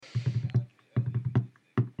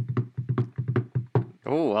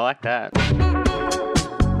Oh, I like that.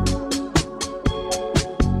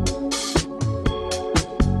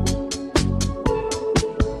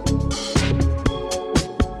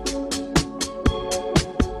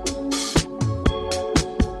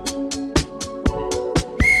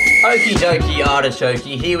 Okie dokie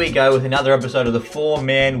artichokey, here we go with another episode of the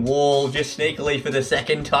Four-Man Wall, just sneakily for the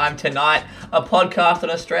second time tonight, a podcast on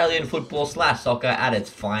Australian football / soccer at its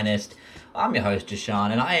finest. I'm your host, Jashan,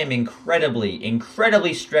 and I am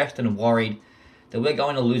incredibly stressed and worried that we're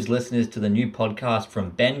going to lose listeners to the new podcast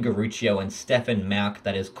from Ben Garuccio and Stefan Mauk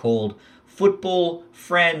that is called Football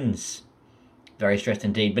Friends. Very stressed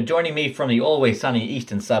indeed, but joining me from the always sunny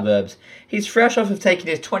eastern suburbs, he's fresh off of taking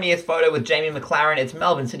his 20th photo with Jamie McLaren. It's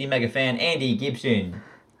Melbourne City mega fan Andy Gibson.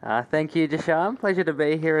 Thank you, Jashan. Pleasure to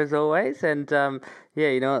be here as always. And yeah,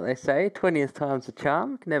 you know what they say, 20th time's a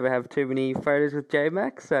charm. Can never have too many photos with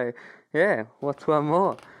J-Mac, so yeah, what's one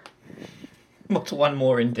more? What's one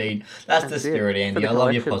more indeed? That's the spirit, Andy. I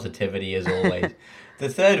love your positivity as always. The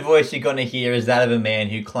third voice you're going to hear is that of a man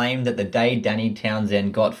who claimed that the day Danny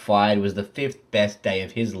Townsend got fired was the 5th best day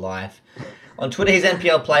of his life. On Twitter, his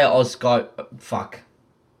NPL player Ozscops.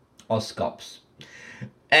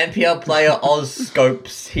 NPL player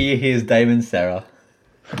Ozscopes. Here's Damon Serra.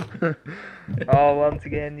 Oh, once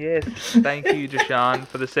again, yes. Thank you, Jashan,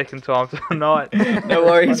 for the second time tonight. No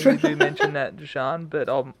worries. I do mention that, Jashan, but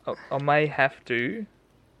I may have to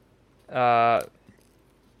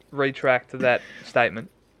retract that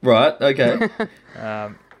statement. Right. Okay.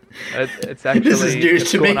 It's actually This is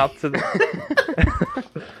news to me.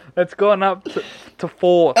 It's gone up to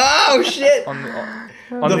 4th. Oh shit! On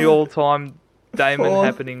the all-time Damon fourth,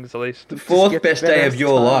 happenings list. The 4th best day of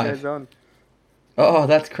your life. Oh,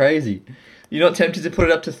 that's crazy. You're not tempted to put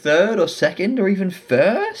it up to 3rd or 2nd or even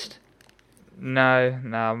 1st?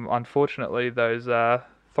 No. Unfortunately, those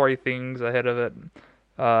 3 things ahead of it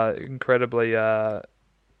are incredibly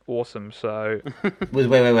awesome. So,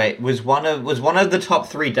 wait. Was one of the top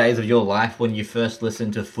 3 days of your life when you first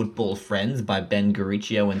listened to Football Friends by Ben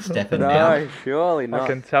Garuccio and Stefan Mauk? No, surely not. I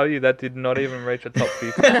can tell you that did not even reach a top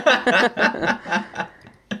 50.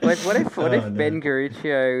 What if Ben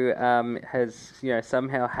Garuccio has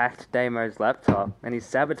somehow hacked Damo's laptop and he's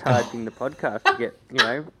sabotaging the podcast to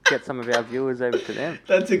get some of our viewers over to them?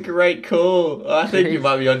 That's a great call. I think you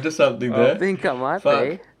might be onto something there. I think I might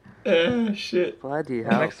be. Shit. Bloody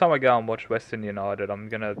hell. Next time I go and watch Western United, I'm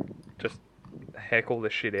gonna just heckle the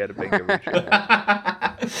shit out of Ben Garuccio.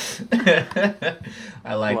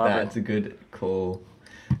 I like that. It's a good call.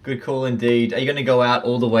 Good call indeed. Are you going to go out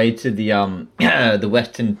all the way to the the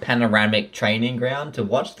Western Panoramic Training Ground to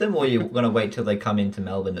watch them, or are you going to wait till they come into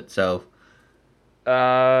Melbourne itself?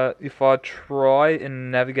 If I try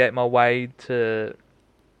and navigate my way to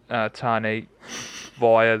Tarnee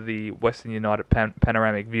via the Western United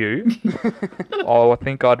Panoramic View, I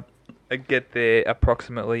think I'd get there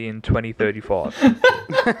approximately in 2035.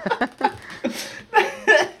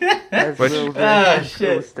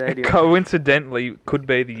 Stadium. Coincidentally, could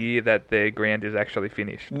be the year that their ground is actually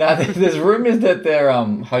finished. No, there's rumours that they're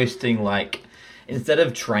hosting, like, instead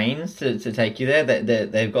of trains to take you there,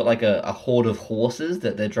 they've got like a horde of horses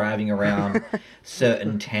that they're driving around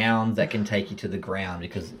certain towns that can take you to the ground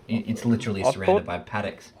because it's literally surrounded by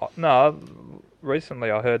paddocks. No,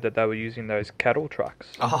 recently I heard that they were using those cattle trucks.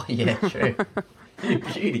 Oh yeah, true.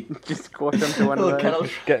 Beauty. Just squash them to one of those.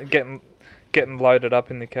 Getting loaded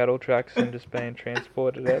up in the cattle trucks and just being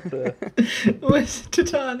transported out to Where's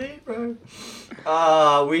Tarnee, bro?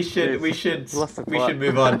 We should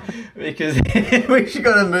move on because we should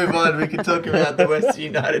gotta move on. We can talk about the Western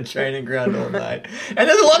United training ground all night, and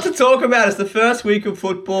there's a lot to talk about. It's the first week of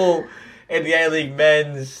football in the A-League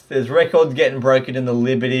men's. There's records getting broken in the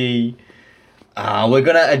Liberty. We're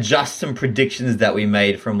going to adjust some predictions that we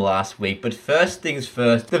made from last week. But first things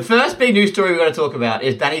first, the first big news story we're going to talk about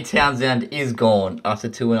is Danny Townsend is gone after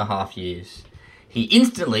 2.5 years. He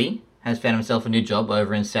instantly has found himself a new job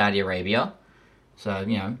over in Saudi Arabia. So,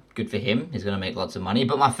 good for him. He's going to make lots of money.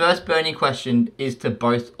 But my first burning question is to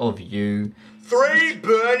both of you. 3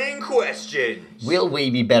 burning questions. Will we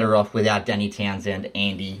be better off without Danny Townsend?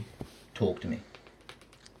 Andy, talk to me.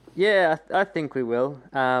 Yeah, I think we will.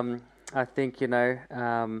 I think, the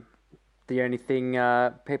only thing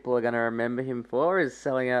people are going to remember him for is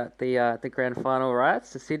selling out the grand final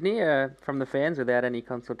rights to Sydney from the fans without any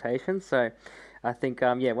consultation. So I think,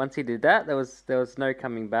 once he did that, there was no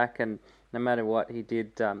coming back, and no matter what he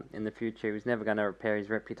did in the future, he was never going to repair his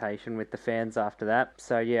reputation with the fans after that.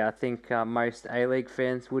 So, yeah, I think most A-League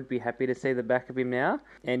fans would be happy to see the back of him now.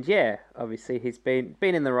 And, yeah, obviously he's been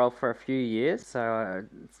in the role for a few years, so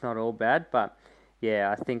it's not all bad. But,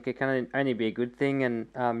 yeah, I think it can only be a good thing. And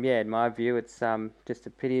in my view, it's just a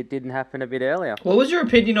pity it didn't happen a bit earlier. What was your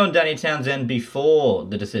opinion on Danny Townsend before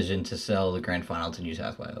the decision to sell the grand final to New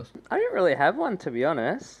South Wales? I didn't really have one, to be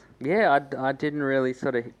honest. Yeah, I didn't really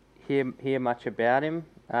sort of hear much about him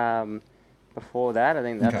before that. I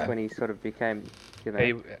think that's when he sort of became,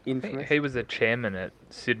 infamous. He was the chairman at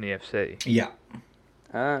Sydney FC. Yeah.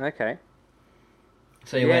 Oh, okay.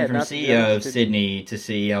 So he went from CEO of Sydney to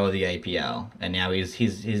CEO of the APL, and now he's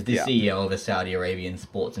the CEO of a Saudi Arabian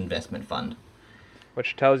sports investment fund.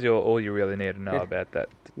 Which tells you all you really need to know about that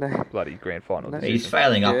bloody grand final decision. He's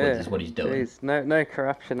failing upwards is what he's doing. No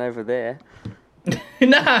corruption over there.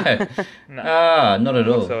 No, not at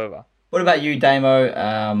all. Whatsoever. What about you, Damo?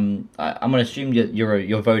 I'm going to assume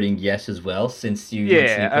you're voting yes as well, since you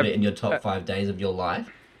literally put it in your top 5 days of your life.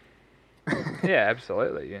 Yeah,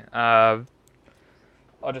 absolutely.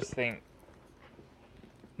 I just think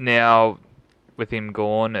now with him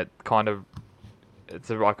gone, it's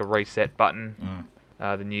like a reset button.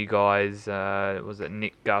 The new guys, was it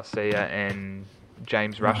Nick Garcia and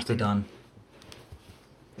James Rushton? Done.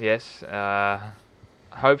 Yes.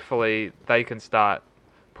 Hopefully they can start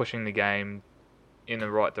pushing the game in the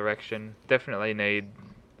right direction. Definitely need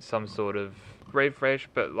some sort of refresh,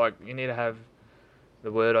 but you need to have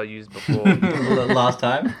the word I used before. Last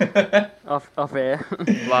time. off air.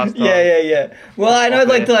 Last time. Yeah. Well, I know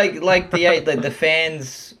the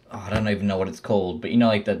fans. I don't even know what it's called, but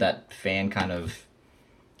that fan kind of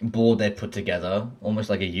board they put together, almost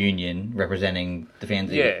like a union representing the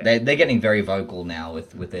fans. Yeah. They're getting very vocal now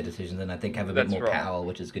with their decisions, and I think have a bit more power,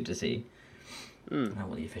 which is good to see. I don't know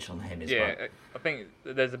what the official name is. Yeah, but I think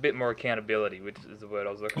there's a bit more accountability, which is the word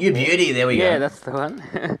I was looking for. You beauty, there we go. Yeah, that's the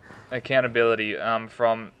one. Accountability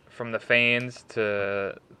from the fans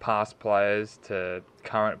to past players to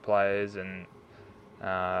current players and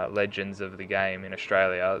legends of the game in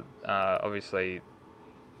Australia. Obviously,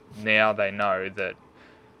 now they know that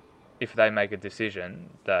if they make a decision,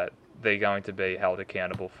 that they're going to be held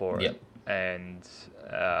accountable for it. Yep. And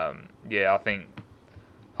I think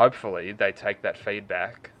hopefully they take that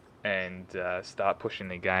feedback and start pushing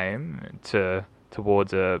the game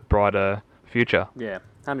towards a brighter future. Yeah,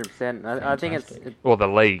 100%. I think or the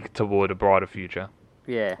league toward a brighter future.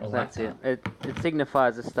 Yeah, that's it. It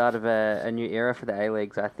signifies the start of a new era for the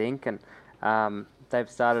A-Leagues, I think, and they've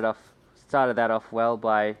started that off well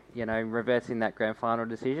by reversing that grand final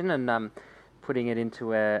decision and putting it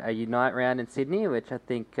into a Unite round in Sydney, which I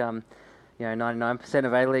think 99%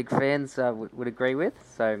 of A-League fans would agree with.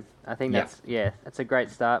 So I think that's a great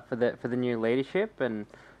start for the new leadership, and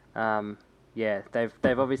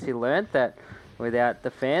they've obviously learnt that without the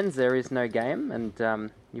fans there is no game,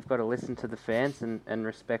 and you've got to listen to the fans and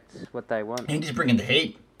respect what they want. And he's bringing the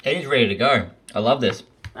heat. He's ready to go. I love this.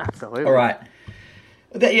 Absolutely. All right.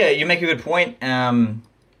 You make a good point.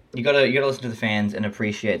 You gotta listen to the fans and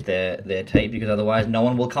appreciate their tape, because otherwise no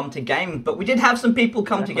one will come to game. But we did have some people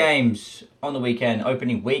come to games on the weekend.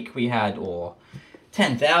 Opening week we had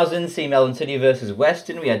 10,000 see Melbourne City versus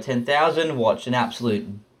Western. We had 10,000 watch an absolute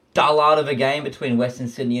dullard of a game between Western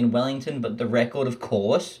Sydney and Wellington. But the record, of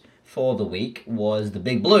course, for the week was the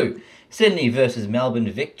Big Blue. Sydney versus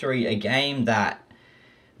Melbourne victory, a game that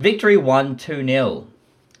victory won 2-0.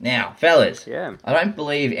 Now, fellas, I don't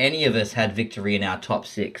believe any of us had victory in our top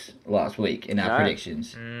 6 last week in our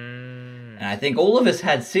predictions. And I think all of us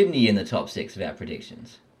had Sydney in the top 6 of our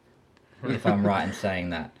predictions, if I'm right in saying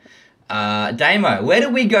that. Damo, where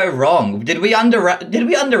did we go wrong? Did we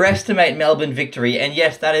underestimate Melbourne victory? And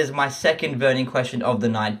yes, that is my second burning question of the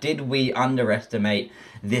night. Did we underestimate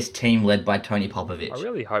this team led by Tony Popovich? I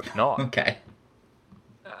really hope not. Okay.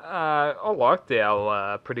 I liked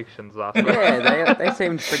our predictions last week. Yeah, they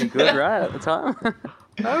seemed pretty good, right, at the time?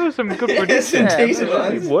 There were some good predictions.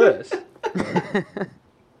 Decent Worse.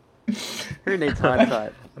 Who needs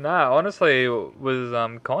hindsight? No, honestly,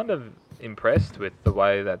 was kind of impressed with the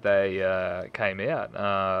way that they came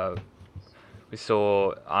out. We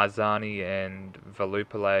saw Arzani and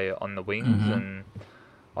Valupale on the wings, and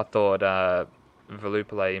I thought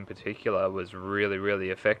Valupale in particular was really, really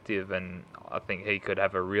effective, and I think he could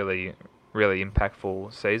have a really, really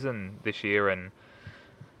impactful season this year. And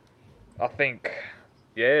I think,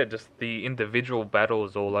 just the individual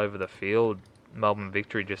battles all over the field, Melbourne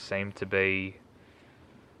victory just seemed to be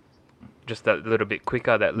just that little bit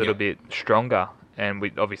quicker, that little bit stronger. And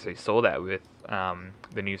we obviously saw that with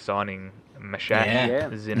the new signing,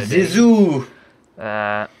 Mashash. Zizou!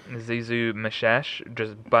 Zizou Mashash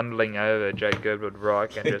just bundling over Jake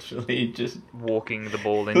Girdwood-Reich and just walking the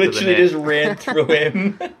ball into the net. Literally just ran through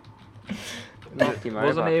him. Knocked him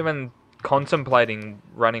wasn't over. even contemplating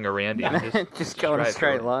running around him. Just go on a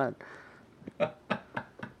straight line. I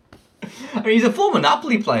mean, he's a full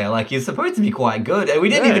Monopoly player. Like, he's supposed to be quite good. And we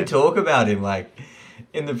didn't even talk about him, like,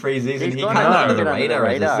 in the preseason. He came under the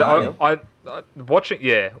radar.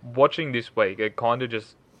 Watching this week, it kind of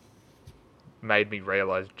just made me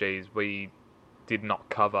realise, geez, we did not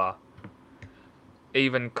cover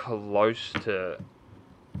even close to,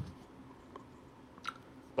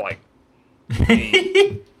 like,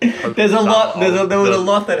 there's a lot. There was a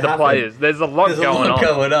lot that happened. Players. There's a lot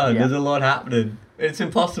going on. Yeah. There's a lot happening. It's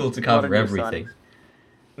impossible to cover everything.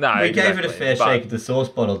 No, we gave it a fair shake at the sauce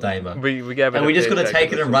bottle, Damo. We gave it, and we just got to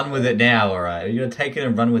take it and run with it now. All right, we got to take it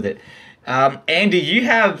and run with it. Andy, you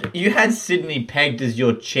had Sydney pegged as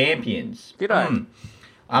your champions. Did I?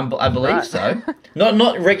 I believe so.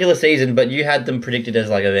 Not regular season, but you had them predicted as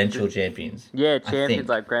like eventual champions. Yeah, champions,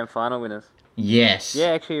 like grand final winners. Yes. Yeah,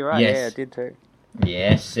 actually, you're right. Yes. Yeah, I did too.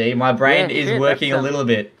 Yes. See, my brain is working a little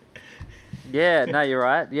bit. Yeah, no, you're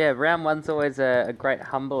right. Yeah, round one's always a great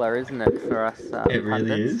humbler, isn't it, for us? It really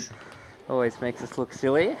pundits. is. Always makes us look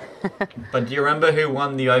silly. But do you remember who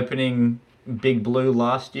won the opening Big Blue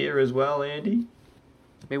last year as well, Andy?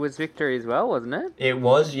 It was victory as well, wasn't it? It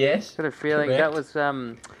was, yes. Got a feeling that was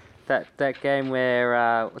that game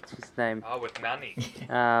where what's his name? Oh, with Nani.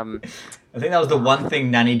 I think that was the one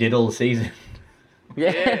thing Nani did all season.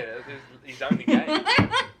 Yeah, it was his only game.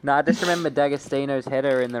 No, I just remember D'Agostino's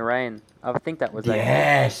header in the rain. I think that was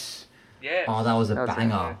yes. Yeah. Oh, that was a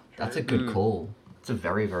banger. That's a good call. It's a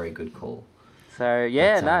very, very good call. So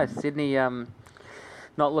yeah, Sydney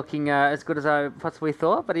not looking as good as I possibly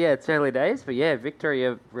thought, but yeah, it's early days. But yeah, victory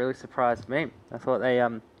have really surprised me. I thought they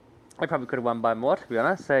probably could have won by more, to be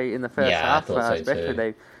honest. So in the first half, I thought so especially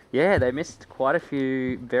too. they missed quite a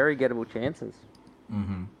few very gettable chances.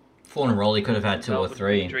 Mm-hmm. Fornaroli could have had 2 or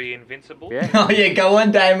 3. Victory invincible. Yeah. Oh yeah, go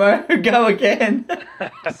on, Damo. Go again.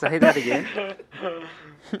 Say that again.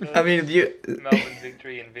 I mean, Melbourne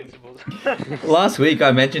victory invincibles. Last week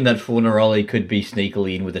I mentioned that Fornaroli could be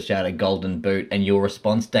sneakily in with a shout at Golden Boot, and your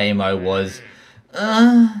response, Damo, was,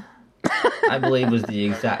 I believe was the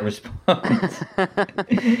exact response.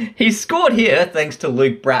 He scored here thanks to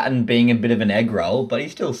Luke Bratton being a bit of an egg roll, but he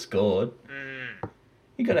still scored.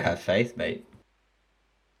 You got to have faith, mate.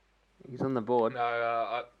 He's on the board.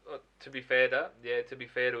 No, to be fair to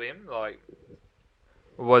him, like,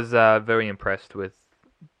 was very impressed with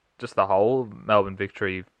just the whole Melbourne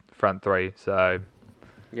victory front three. So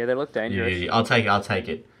yeah, they look dangerous. Yeah, I'll take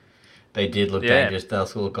it. They did look dangerous. They'll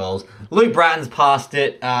score goals. Luke Bratton's passed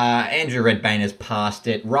it. Andrew Redbayner's passed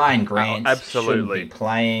it. Ryan Grant should be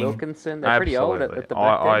playing. Wilkinson, they're pretty old at the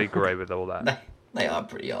back. I agree with all that. They are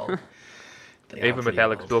pretty old. Even with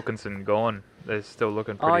Alex Wilkinson gone, they're still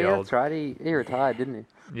looking pretty old. Oh, yeah, that's right. He retired, didn't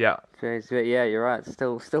he? Yeah. Jeez, yeah, you're right.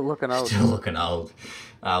 Still looking old. Still looking old.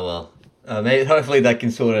 Well. Hopefully they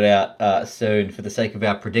can sort it out soon for the sake of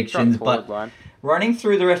our predictions. But running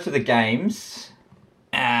through the rest of the games,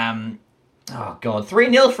 3-0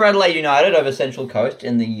 for Adelaide United over Central Coast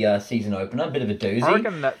in the season opener. A bit of a doozy. I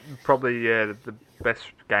reckon that probably the best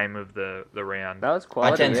game of the round. That was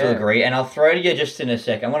quality. I tend to agree, and I'll throw to you just in a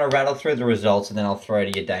sec. I'm going to rattle through the results and then I'll throw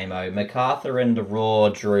to you, Damo. MacArthur and the Raw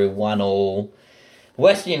drew 1-1.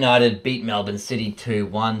 Western United beat Melbourne City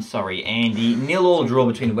 2-1. Sorry, Andy. 0-0 draw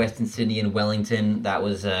between Western Sydney and Wellington. That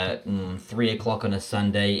was 3 o'clock on a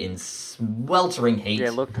Sunday in sweltering heat. Yeah,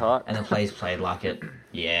 it looked hot. And the players played like it.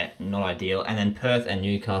 Yeah, not ideal. And then Perth and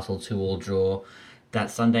Newcastle 2-2 draw that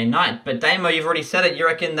Sunday night. But Damo, you've already said it. You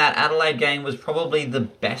reckon that Adelaide game was probably the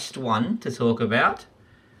best one to talk about?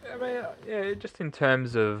 I mean, yeah, just in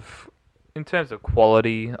terms of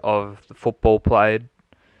quality of the football played.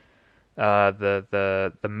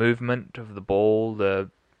 The movement of the ball, the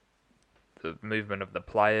movement of the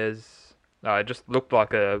players, it just looked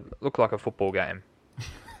like a football game.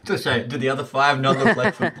 So, did the other 5 not look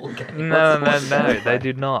like football games? No, they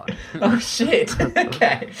did not. Oh shit!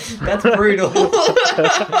 Okay, that's brutal.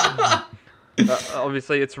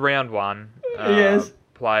 Obviously, it's round one. Yes.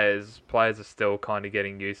 Players are still kind of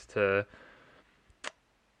getting used to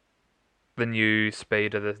the new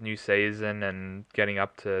speed of the new season and getting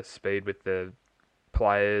up to speed with the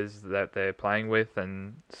players that they're playing with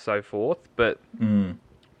and so forth. But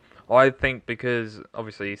I think because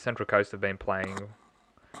obviously Central Coast have been playing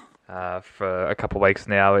for a couple of weeks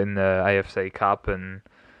now in the AFC Cup, and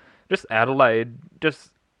just Adelaide,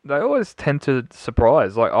 they always tend to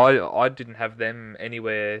surprise. Like I didn't have them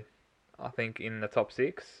anywhere, I think, in the top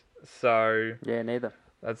 6. So yeah, neither.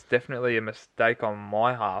 That's definitely a mistake on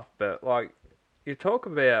my half, but like you talk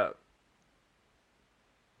about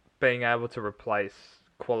being able to replace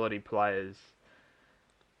quality players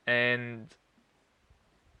and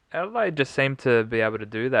Adelaide just seem to be able to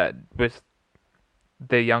do that with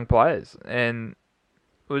their young players, and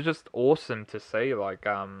it was just awesome to see, like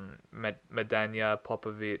Medanya,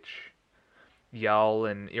 Popovic, Yal,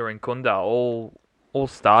 and Irankunda all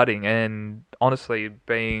starting, and honestly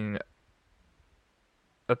being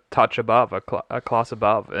a touch above, a class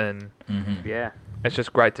above, and Yeah. it's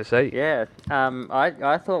just great to see. Yeah.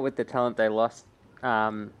 I thought with the talent they lost,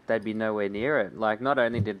 they'd be nowhere near it. Like, not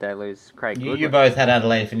only did they lose Craig Goodwin. You both had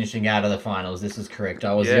Adelaide finishing out of the finals. This is correct.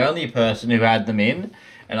 I was the only person who had them in,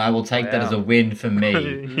 and I will take that as a win for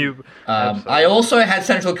me. I also had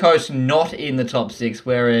Central Coast not in the top 6,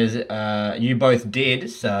 whereas you both did.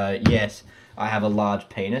 So, yes, I have a large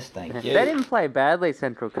penis. Thank you. They didn't play badly,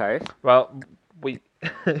 Central Coast. Well,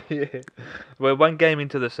 we're one game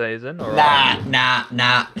into the season. All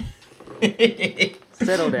Nah.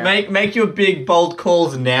 Settle down. Make your big bold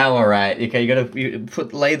calls now. All right. Okay, you gotta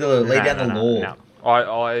lay down the law. No.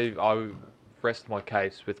 I rest my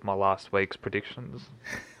case with my last week's predictions.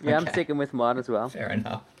 Yeah, I'm sticking with mine as well. Fair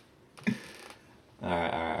enough. All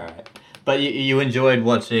right. But you enjoyed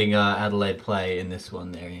watching Adelaide play in this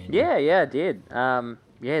one there, Ian? Yeah, I did.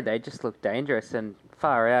 They just look dangerous and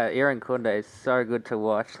far out. Irankunda is so good to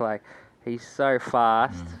watch. Like, he's so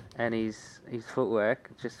fast, and his footwork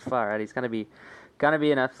just far out. He's gonna be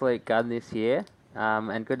an absolute gun this year.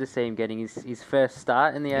 And good to see him getting his first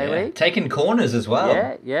start in the A-League. Taking corners as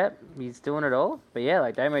well. Yeah, he's doing it all. But yeah,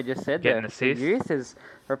 like Damo just said, the youth is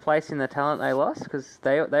replacing the talent they lost, because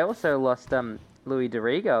they also lost Louis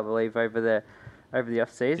Dorigo, I believe, over the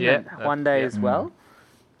off season, and one day as well.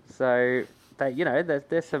 So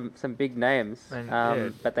there's some big names,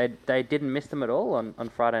 but they didn't miss them at all on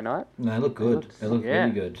Friday night. No, they look good. They look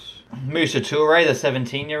really good. Musa Toure, the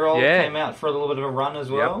 17-year-old, came out for a little bit of a run as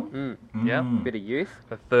well. Bit of youth.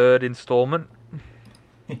 The third instalment.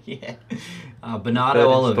 Yeah. Bernardo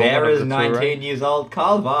Oliveira is 19 years old.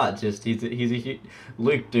 Carl Vart, he's a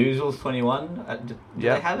Luke Doozel's 21. Do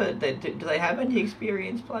they have any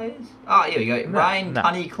experienced players? Oh, here we go. Ryan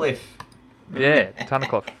Tunnicliffe. Yeah,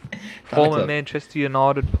 Tunnicliffe. Former Manchester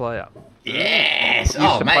United player. Yes!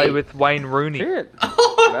 Used to play with Wayne Rooney. Shit.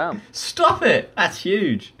 Wow. Stop it! That's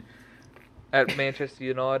huge. At Manchester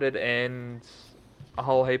United and a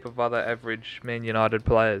whole heap of other average Man United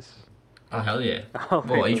players. Oh, hell yeah. What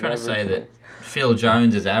are you trying to say, that Phil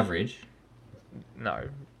Jones is average? No.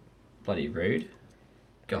 Bloody rude.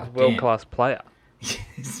 God, world-class player.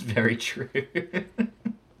 It's very true.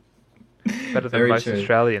 Better than most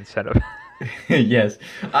Australian centre. Yes.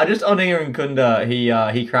 Just on Irankunda,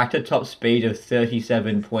 he cracked a top speed of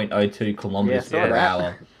 37.02 kilometres per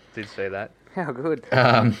hour. Did see that. How good.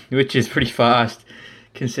 Which is pretty fast,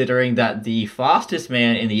 considering that the fastest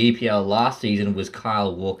man in the EPL last season was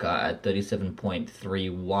Kyle Walker at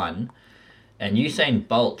 37.31, and Usain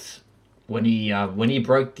Bolt, when he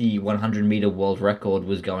broke the 100-meter world record,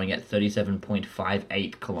 was going at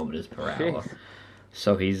 37.58 kilometers per hour. Jeez.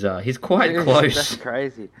 So he's quite close. That's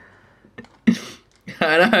crazy.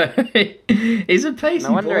 I know. He's a pacey boy.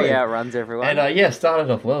 No wonder he outruns everyone. And started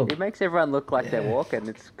off well. He makes everyone look like they're walking.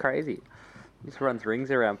 It's crazy. He just runs rings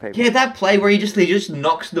around people. Yeah, that play where he just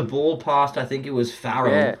knocks the ball past, I think it was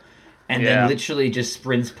Farrell, and then literally just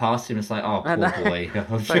sprints past him. It's like, oh, poor boy.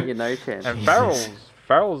 It's like you no chance. And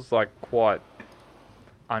Farrell's like quite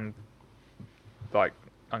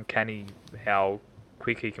uncanny how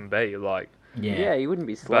quick he can be. Like, yeah, he wouldn't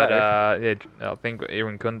be slow. But I think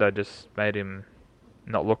Irankunda just made him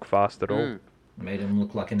not look fast at all. Made him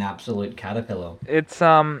look like an absolute caterpillar. It's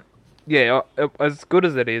as good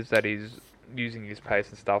as it is that he's using his pace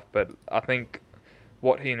and stuff, but I think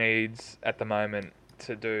what he needs at the moment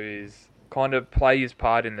to do is kind of play his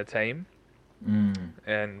part in the team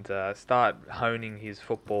and start honing his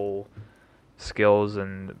football skills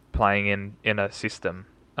and playing in a system.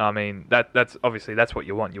 I mean, that's obviously that's what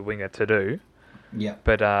you want your winger to do. Yeah.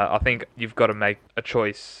 But I think you've got to make a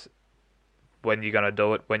choice when you're going to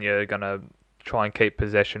do it, when you're going to try and keep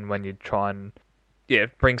possession, when you try and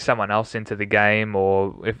bring someone else into the game,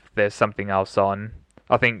 or if there's something else on.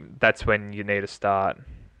 I think that's when you need to start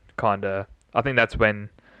I think that's when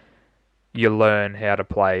you learn how to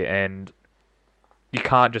play, and you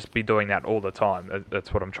can't just be doing that all the time.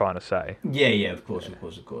 That's what I'm trying to say. Yeah, of course.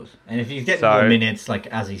 And if you get more minutes, like,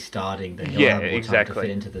 as he's starting, then he'll have more time to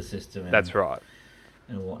fit into the system. That's right.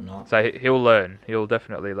 And whatnot. So he'll learn. He'll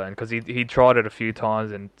definitely learn, because he tried it a few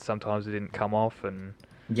times, and sometimes it didn't come off, and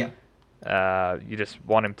you just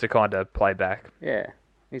want him to kind of play back. Yeah.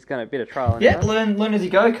 He's going to a bit of trial and error. Learn as you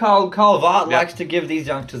go. Carl Vart likes to give these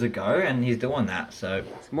youngsters a go, and he's doing that. So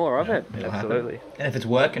it's more of it. Absolutely. Happen. And if it's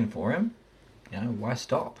working for him, why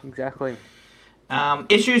stop? Exactly.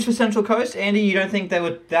 Issues for Central Coast, Andy. You don't think they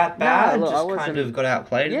were that bad? No, look, just kind of got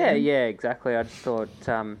outplayed. Yeah, exactly. I just thought,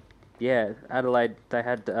 Adelaide they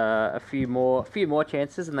had a few more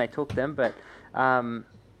chances and they took them, but I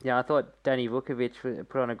thought Danny Vukovic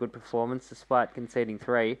put on a good performance despite conceding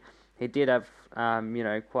 3. He did have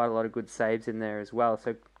quite a lot of good saves in there as well,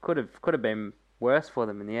 so could have been worse for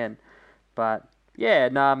them in the end. But yeah,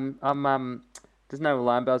 no, I'm there's no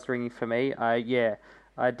alarm bells ringing for me.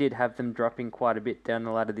 I did have them dropping quite a bit down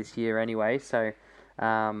the ladder this year anyway, so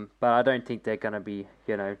but I don't think they're going to be,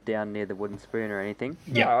 down near the wooden spoon or anything.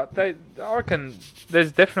 Yeah, I reckon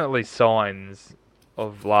there's definitely signs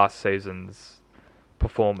of last season's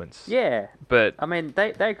performance. Yeah, but I mean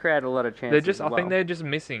they create a lot of chances. I think they're just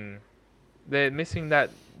missing. They're missing that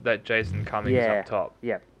Jason Cummings up top.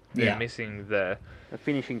 Yeah. They're missing the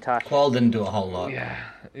finishing touch. Qual didn't do a whole lot. Yeah,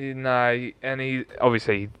 no, and he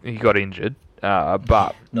obviously he got injured.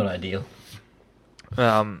 But not ideal.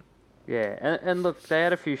 Yeah, and look, they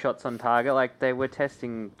had a few shots on target. Like they were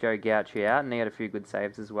testing Joe Gauchi out, and he had a few good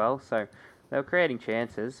saves as well. So they were creating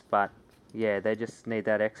chances, but yeah, they just need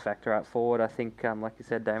that X factor up forward. I think, like you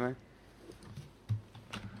said, Damo.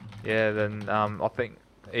 Yeah, then I think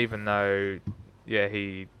even though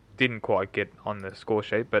he didn't quite get on the score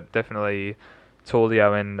sheet, but definitely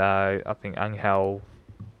Torlio and I think Angel,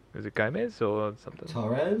 is it Gomez or something?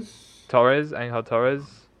 Angel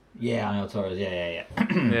Torres. Yeah, Angel Torres. Yeah.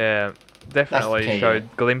 Yeah, definitely showed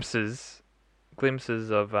glimpses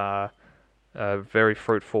of a very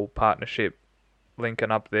fruitful partnership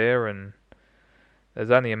linking up there, and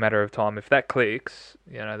there's only a matter of time if that clicks.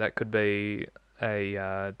 That could be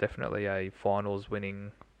definitely a finals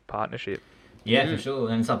winning partnership. Yeah, for sure.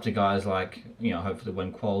 And it's up to guys like, hopefully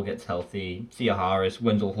when Qual gets healthy, Thea Harris,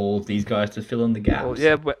 Wenzel Halls, these guys to fill in the gaps. Well,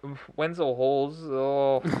 yeah, Wenzel Halls,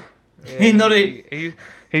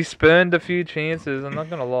 he spurned a few chances, I'm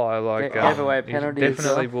not going to lie. Gave away he penalties.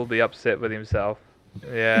 Definitely will be upset with himself.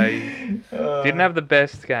 Yeah, he didn't have the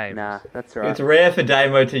best game. Nah, that's right. It's rare for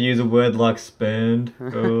Damo to use a word like spurned.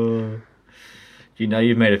 Oh.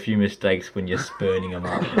 You've made a few mistakes when you're spurning them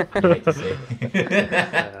up. You hate to see.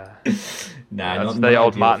 That's the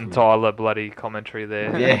old Martin Tyler bloody commentary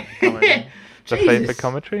there. Yeah. The FIFA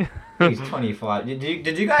commentary. He's 25.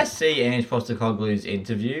 Did you guys see Ange Postecoglou's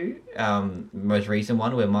interview? Most recent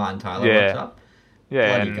one where Martin Tyler walks up?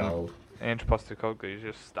 Yeah. Bloody gold. Ange Postecoglou is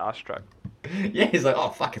just starstruck. Yeah, he's like, oh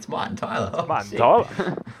fuck, it's Martin Tyler. Oh, Martin Tyler.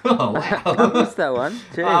 Oh wow. I missed that one.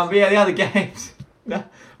 But yeah, the other games.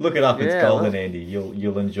 Look it up. It's golden, Andy.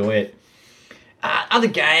 You'll enjoy it. Other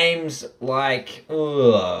games like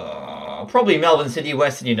probably Melbourne City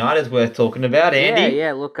Western United's worth talking about, Andy.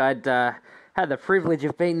 Yeah. Look, I'd had the privilege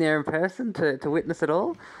of being there in person to witness it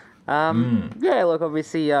all. Yeah, look,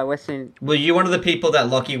 obviously Western. Were you one of the people that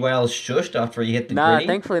Lockie Wales shushed after he hit the Nah, gritty?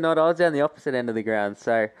 thankfully not. I was down the opposite end of the ground,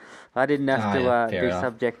 so I didn't have to be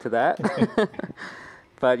subject to that.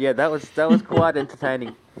 But yeah, that was quite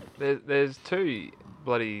entertaining. There's two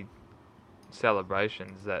bloody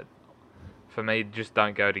celebrations that, for me, just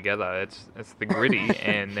don't go together. It's the gritty,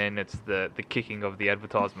 and then it's the kicking of the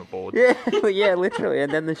advertisement board. Yeah, literally,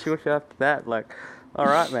 and then the shush after that. Like, all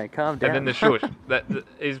right, man, calm down. And then the shush.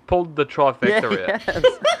 He's pulled the trifecta out. He has.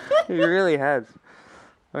 He really has.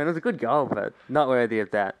 I mean, it was a good goal, but not worthy of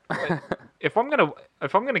that. If I'm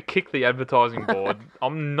gonna kick the advertising board,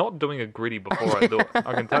 I'm not doing a gritty before I do it.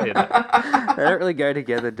 I can tell you that. They don't really go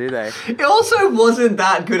together, do they? It also wasn't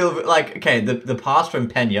that good of the pass from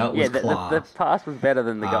Pena was class. The pass was better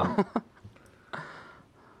than the goal.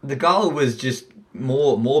 The goal was just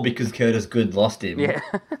more because Curtis Good lost him,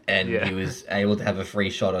 and he was able to have a free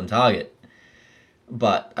shot on target.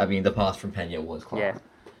 But I mean, the pass from Pena was class. Yeah,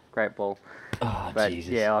 great ball. Oh, but,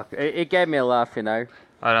 Jesus. Yeah, it gave me a laugh, I know,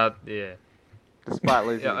 yeah. Despite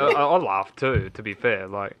losing. I laughed too, to be fair.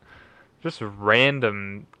 Like, just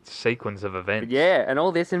random sequence of events. Yeah, and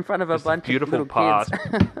all this in front of a bunch of little pass. kids.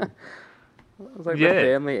 It was like the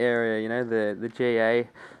family area, the GA.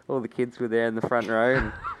 All the kids were there in the front row.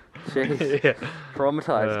 And, jeez,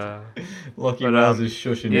 traumatized. Lockie Wales is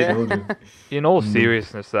shushing children. In all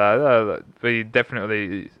seriousness, though, we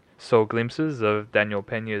definitely saw glimpses of Daniel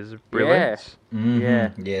Pena's brilliance. Yeah.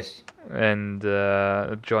 Mm-hmm. Yes. And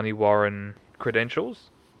Johnny Warren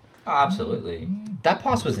credentials. Oh, absolutely. That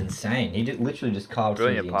pass was insane. He literally just carved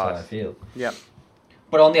through the entire field. Yep.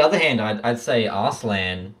 But on the other hand, I'd say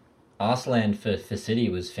Arslan for City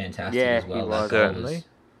was fantastic as well. He was. Certainly.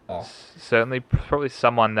 Certainly, probably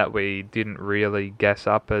someone that we didn't really gas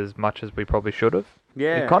up as much as we probably should have.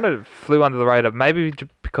 Yeah. He kind of flew under the radar, maybe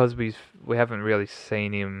because we haven't really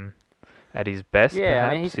seen him at his best, Yeah,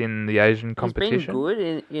 I perhaps, mean, in the Asian competition. He's been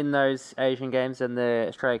good in those Asian games and the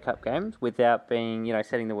Australia Cup games without being,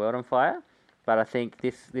 setting the world on fire. But I think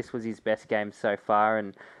this was his best game so far,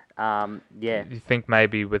 and yeah. You think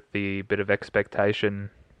maybe with the bit of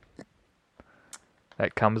expectation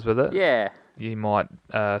that comes with it, Yeah, you might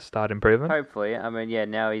start improving? hopefully. I mean, yeah,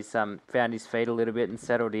 now he's found his feet a little bit and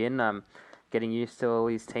settled in, getting used to all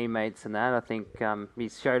his teammates and that. I think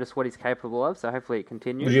he's showed us what he's capable of, so hopefully it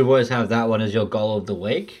continues. Would you always have that one as your goal of the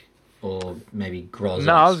week? Or maybe Grozos?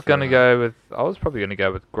 No, I was probably going to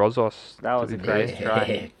go with Grozos. That was a great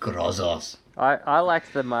try. Grozos. I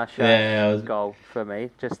liked the Marshall goal for me,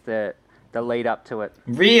 just the lead up to it.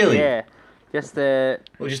 Really? Yeah, just the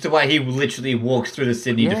way he literally walks through the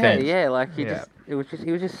Sydney defence. Yeah, like he was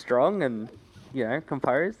just strong and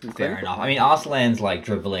composed and fair enough. I mean, Arslan's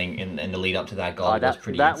dribbling in the lead up to that goal was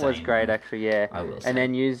pretty insane. That was great, actually. Yeah, I will say. And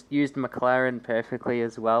then used McLaren perfectly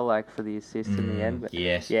as well, for the assist in the end. But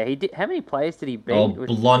yes. Yeah, he did. How many players did he beat? Oh,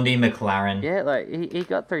 Blondie McLaren. Yeah, he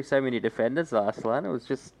got through so many defenders last line. It was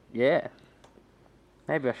just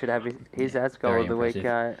Maybe I should have his as goal Very of the week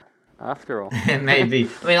after all. Maybe.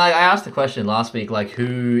 I mean, I asked the question last week,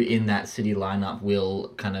 who in that City lineup will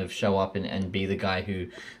kind of show up and be the guy who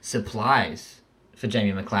supplies for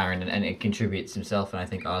Jamie McLaren and it contributes himself, and I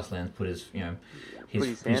think Arslan's put his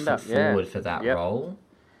foot forward for that role.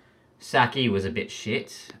 Saki was a bit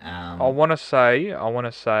shit. I want to say,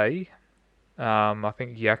 I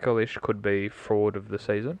think Yakalish could be fraud of the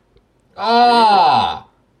season. Oh!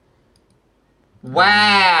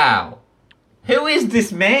 Wow! Who is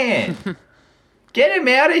this man? Get him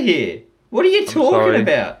out of here! What are you talking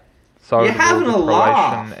about? Sorry, you're having a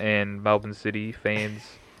laugh. And Melbourne City fans.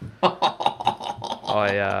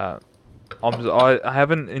 I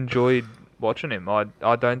haven't enjoyed watching him.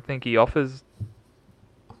 I don't think he offers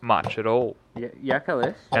much at all.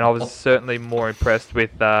 Yakalish. And I was certainly more impressed with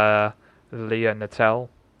Leo Natal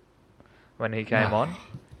when he came on.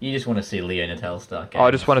 You just want to see Leo Natal start games. I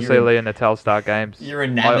just want to see Leo Natal start games. You're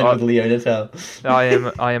enamoured with Leo Natal. I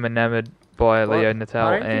am enamoured by Leo Natal,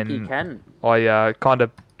 I don't think he can. I kind of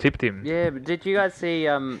tipped him. Yeah, but did you guys see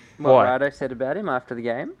what Rado said about him after the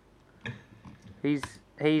game? He's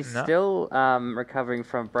still recovering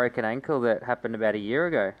from a broken ankle that happened about a year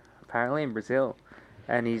ago, apparently in Brazil,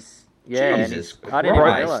 and he's Jesus Christ. I didn't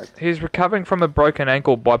even realise. He's recovering from a broken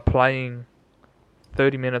ankle by playing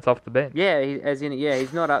 30 minutes off the bench. Yeah,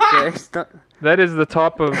 he's not up there. That is the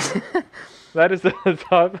type of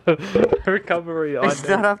recovery I need. He's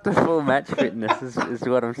not up to full match fitness, is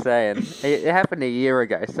what I'm saying. It happened a year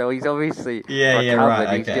ago, so he's obviously recovered. Yeah,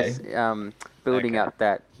 right, okay. He's just building up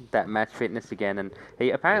that match fitness again, and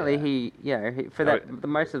he apparently the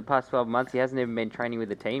most of the past 12 months he hasn't even been training with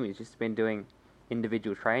the team. He's just been doing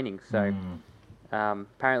individual training. So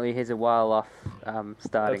apparently he's a while off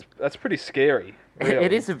starting. That's pretty scary. Really.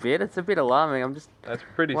 It is a bit. It's a bit alarming. I'm just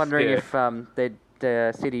wondering if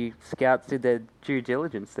the City scouts did their due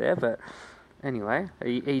diligence there. But anyway,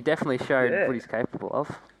 he definitely showed what he's capable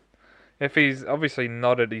of. If he's obviously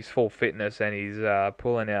not at his full fitness and he's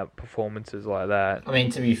pulling out performances like that. I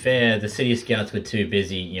mean, to be fair, the City scouts were too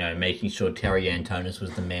busy, making sure Terry Antonis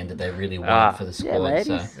was the man that they really wanted for the squad. Yeah,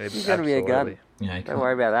 mate, he's going to be a gun. Don't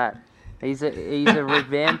worry about that. He's a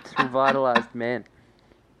revamped, revitalised man.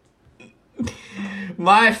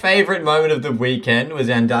 My favourite moment of the weekend was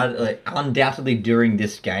undoubtedly during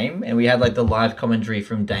this game, and we had the live commentary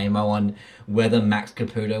from Damo on whether Max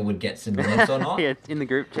Caputo would get some minutes or not. Yeah, in the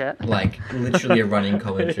group chat. Literally a running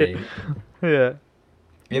commentary. Yeah.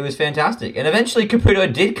 It was fantastic. And eventually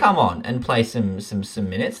Caputo did come on and play some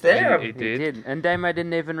minutes there. He did. And Damo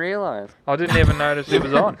didn't even realise. I didn't even notice he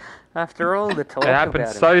was on. After all the talk it happened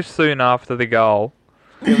so soon after the goal.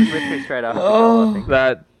 It was literally straight after the goal, I think.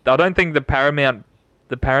 That I don't think the Paramount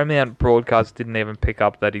broadcast didn't even pick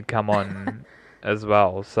up that he'd come on as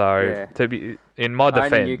well. So to be in my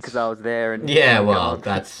defence, I knew because I was there. And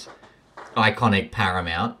that's iconic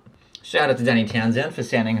Paramount. Shout out to Danny Townsend for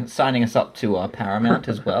signing us up to Paramount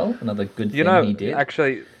as well. Another good thing he did.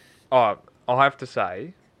 Actually, I have to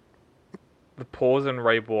say, the pause and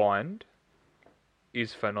rewind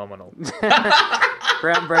is phenomenal.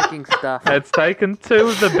 Groundbreaking stuff. It's taken 2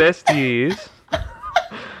 of the best years.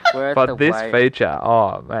 But this feature,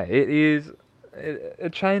 mate,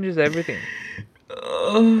 it changes everything.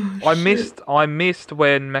 I missed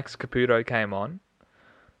when Max Caputo came on,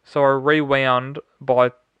 so I rewound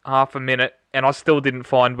by half a minute, and I still didn't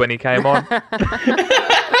find when he came on.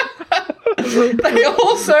 They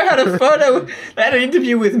also had a photo. They had an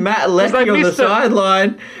interview with Matt Leckie on the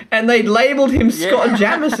sideline, and they labelled him Scott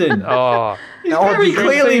Jamieson. Oh, he's very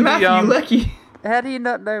clearly Matthew Leckie. How do you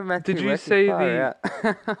not know Matthew? Did you West is see far the?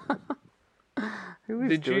 out? Who is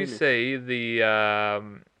Did doing you this? see the?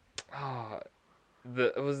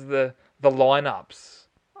 It was the lineups.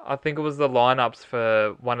 I think it was the lineups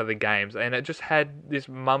for one of the games, and it just had this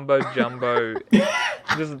mumbo jumbo,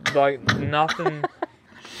 just like nothing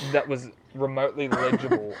that was remotely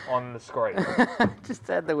legible on the screen. Just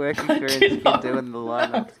had the work experience of doing the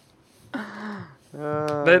lineups.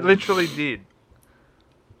 They literally did.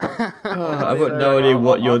 I've got no idea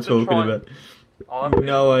what you're talking about.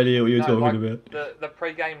 No idea what you're talking about. The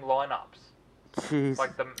pre-game lineups. Jeez.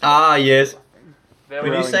 Like the Yes. there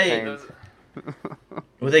When you was- say- Pains.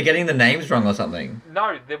 Were they getting the names wrong or something? no,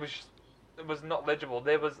 it was not legible.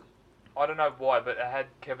 There was, I don't know why, but it had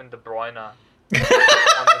Kevin De Bruyne on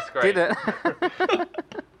the screen. Did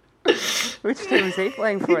it? Which team is he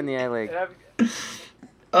playing for in the A-League? It had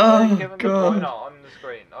Oh, Kevin De Bruyne God. on the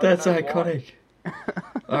screen. I don't That's know why. iconic.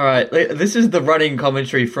 Alright, this is the running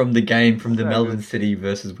commentary from the game, from the So Melbourne good. City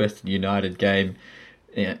versus Western United game.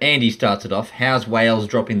 Andy starts it off. How's Wales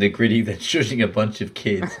dropping the gritty, then shushing a bunch of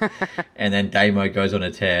kids? And then Damo goes on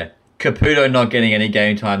a tear. Caputo not getting any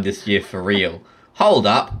game time this year for real. Hold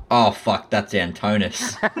up. Oh, fuck, that's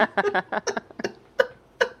Antonis.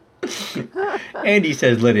 Andy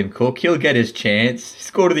says let him cook. He'll get his chance. He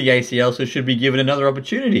scored to the ACL, so should be given another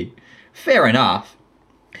opportunity. Fair enough.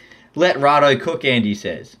 Let Rado cook, Andy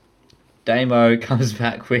says. Damo comes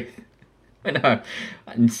back with... No,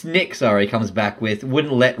 Nick, comes back with,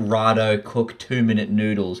 wouldn't let Rado cook 2-minute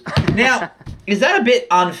noodles. Now, is that a bit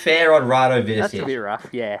unfair on Rado Vidicic? That's a bit rough,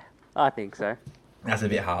 yeah. I think so. That's a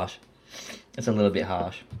bit harsh. That's a little bit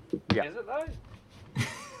harsh. Yeah. Is it though?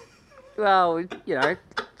 Well, you know,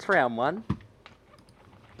 it's round one.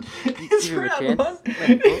 It's Give him a round chance. one. Let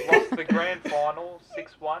him cook. Lost the grand final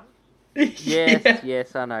 6-1. Yes, Yeah.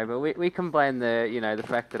 yes, I know, but we can blame the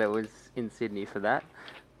fact that it was in Sydney for that.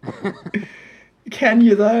 Can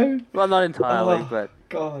you though? Well, not entirely, Oh, but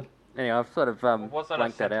God. anyway, I've sort of It wasn't a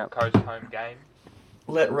blanked that Central out. Coast home game.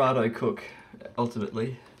 Let Rado cook,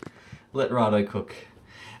 ultimately. Let Rado cook.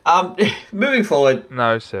 Moving forward,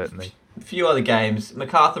 No, certainly. a few other games.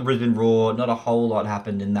 Macarthur Brisbane Roar, not a whole lot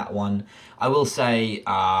happened in that one. I will say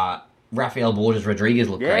Rafael Borges Rodriguez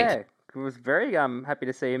looked Yeah, great. I was very happy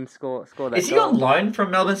to see him score that Is he goal. on loan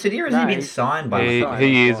from Melbourne City or has No, he been he's- signed by He, Fine,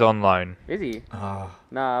 he it's is fine. on loan. Is he? Oh,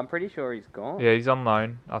 Nah, I'm pretty sure he's gone. Yeah, he's on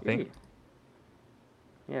loan, I Is think.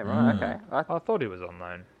 he? Yeah, right, Mm. okay. I thought he was on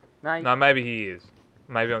loan. No, No, maybe he is.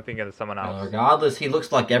 Maybe I'm thinking of someone else. regardless, he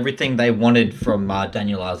looks like everything they wanted from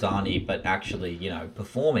Daniel Arzani, but actually,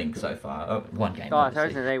 performing so far. Oh, one game, so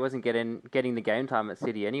obviously. he wasn't getting the game time at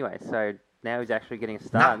City anyway, so now he's actually getting a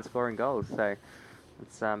start No. and scoring goals, so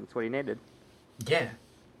it's what he needed. Yeah,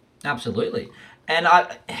 absolutely. And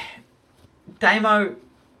Damo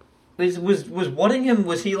was Waddingham.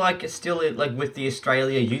 Was he still with the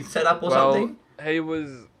Australia youth setup or something? He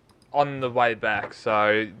was on the way back,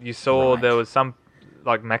 so you saw Right. there was some,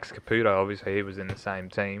 like Max Caputo, obviously he was in the same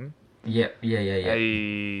team. Yeah.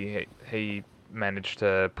 He managed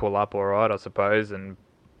to pull up all right, I suppose, and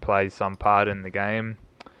play some part in the game.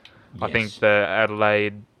 I think Yes. the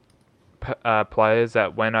Adelaide players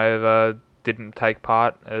that went over didn't take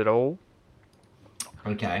part at all.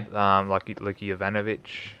 Okay. Like Jovanovic.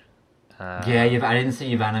 I didn't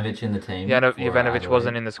see Ivanovic in the team. Jovanovic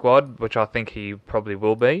wasn't in the squad, which I think he probably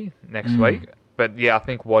will be next week. But yeah, I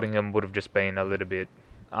think Waddingham would have just been a little bit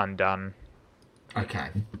undone. Okay.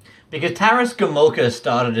 Because Taras Gamulka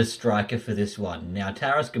started as striker for this one. Now,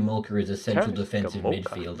 Taras Gamulka is a central Taras defensive Gamulka?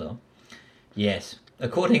 midfielder. Yes.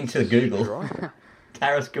 According to Google,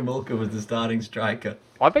 Taras Gamulka was the starting striker.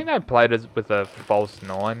 I think they played as with a false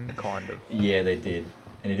 9, kind of. Yeah, they did.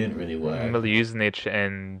 And it didn't really work. Miljuznic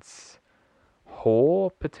and Hoare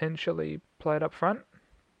potentially played up front.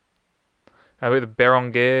 With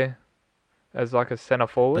Berenguer as like a centre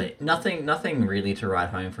forward. But nothing really to write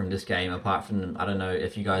home from this game, apart from, I don't know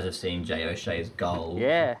if you guys have seen Jay O'Shea's goal.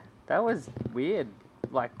 Yeah, that was weird.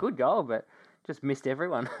 Like, good goal, but just missed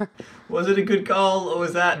everyone. Was it a good goal, or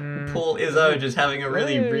was that Paul Izzo just having a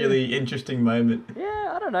really, Yeah. really interesting moment?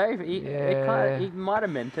 Yeah, I don't know. He might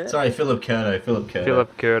have meant it. Sorry, Philip Curto. Philip Curto.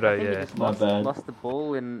 Philip I Curto, think he yeah. just Not bad. lost the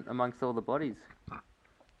ball in amongst all the bodies.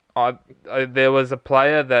 There was a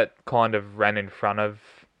player that kind of ran in front of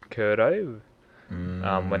Curto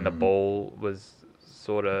when the ball was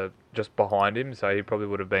sort of just behind him, so he probably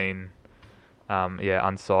would have been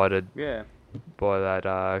unsighted Yeah, by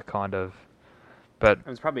that kind of. But I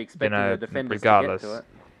was probably expecting the defenders regardless. to get to it.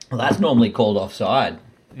 Well, that's normally called offside.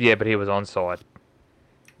 yeah, but he was onside.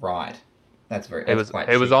 Right. That's He was quite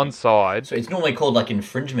he was cheeky. onside. So it's normally called like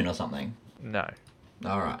infringement or something. No,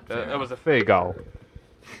 All right. It was a fair goal.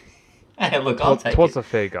 Hey, look, I'll take it. It was it. a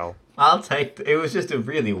fair goal. I'll take it. It was just a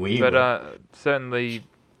really weird But certainly,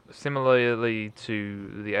 similarly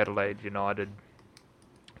to the Adelaide United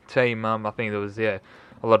team, I think there was a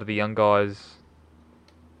lot of the young guys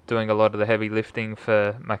doing a lot of the heavy lifting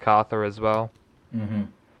for MacArthur as well,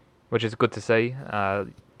 which is good to see.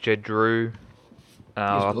 Jed Drew,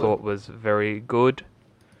 I thought was very good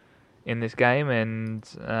in this game, and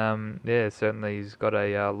certainly he's got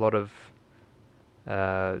a lot of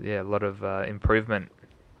improvement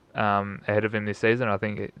ahead of him this season. I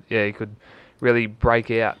think he could really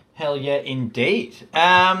break out. Hell yeah, indeed.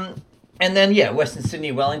 And then Western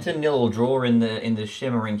Sydney Wellington 0-0 draw in the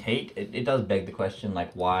shimmering heat. It does beg the question,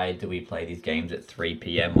 like, why do we play these games at 3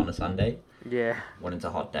 p.m. on a Sunday? Yeah. When it's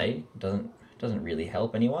a hot day, doesn't really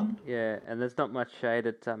help anyone. Yeah, and there's not much shade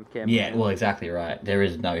at Campbell. Yeah, well, exactly right. There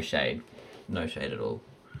is no shade at all.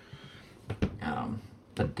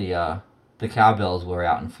 But the cowbells were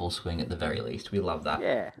out in full swing at the very least. We love that.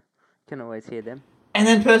 Yeah, can always hear them. And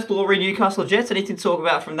then Perth Glory Newcastle Jets. Anything to talk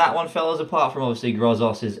about from that one, fellas, apart from obviously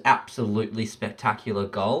Grozos' absolutely spectacular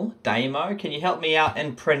goal? Damo, can you help me out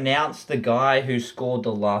and pronounce the guy who scored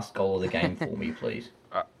the last goal of the game for me, please?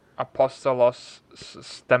 Apostolos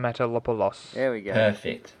Stamatolopoulos. There we go.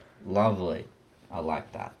 Perfect. Lovely. I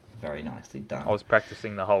like that. Very nicely done. I was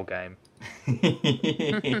practicing the whole game.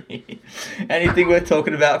 Anything worth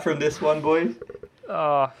talking about from this one, boys?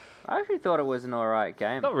 I actually thought it was an alright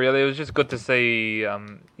game. Not really. It was just good to see.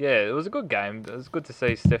 It was a good game. It was good to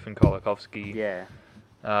see Stefan Kolikovsky.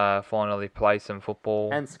 Finally play some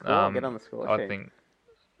football and score. Get on the score sheet. I think.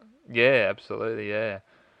 Yeah, absolutely. Yeah, it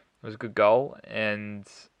was a good goal, and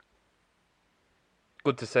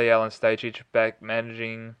good to see Alan Stajic back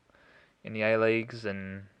managing in the A-Leagues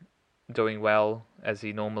and doing well as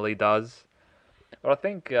he normally does. But I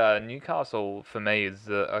think Newcastle for me is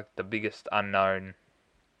the biggest unknown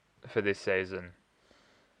for this season.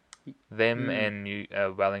 Them and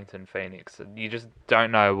Wellington Phoenix. You just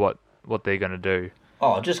don't know what they're going to do.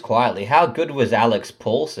 Oh, just quietly, how good was Alex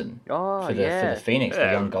Paulson for the Phoenix, the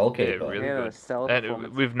young goalkeeper? Yeah, really good.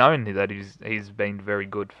 And we've known that he's been very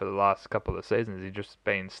good for the last couple of seasons. He's just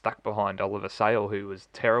been stuck behind Oliver Sale, who was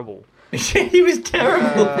terrible. He was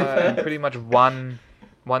terrible. Pretty much one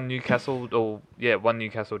Newcastle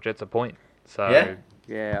Jets a point. So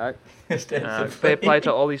fair play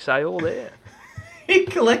to Ollie Sale there. He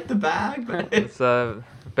collect the bag. It's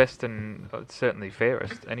best and certainly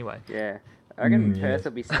fairest anyway. Yeah. I reckon Perth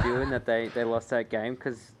will be stewing that they lost that game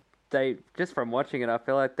because they, just from watching it, I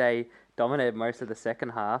feel like they dominated most of the second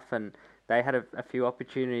half and they had a few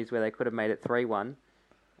opportunities where they could have made it 3-1,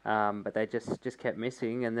 but they just kept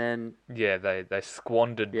missing and then... Yeah, they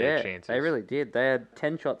squandered their chances. They really did. They had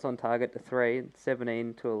 10 shots on target to 3,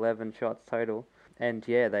 17 to 11 shots total. And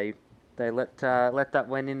they let that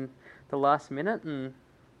win in the last minute and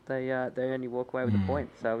they only walk away with a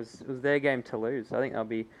point. So it was their game to lose. I think they'll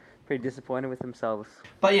be pretty disappointed with themselves.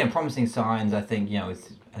 But promising signs. I think I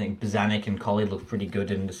think Bozanic and Colley look pretty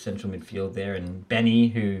good in the central midfield there, and Benny,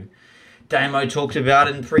 who Damo talked about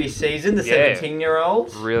in pre-season, the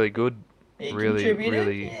 17-year-old, really good,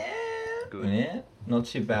 really good. Yeah, not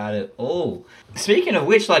too bad at all. Speaking of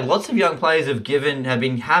which, lots of young players have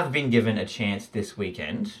been given a chance this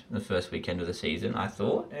weekend, the first weekend of the season. I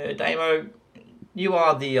thought, Damo, you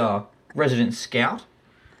are the resident scout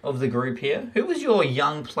of the group here. Who was your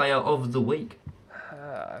young player of the week?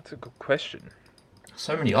 That's a good question.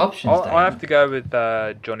 So many options. I have to go with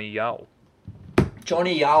Johnny Yull.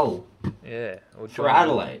 Johnny Yull. Yeah. Or for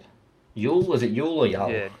Adelaide. Yull? Was it Yull or Yull?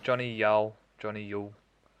 Yeah, Johnny Yull.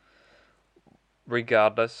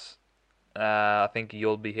 Regardless, I think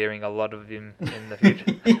you'll be hearing a lot of him in the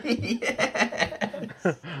future.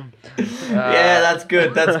 That's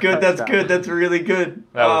good. That's really good.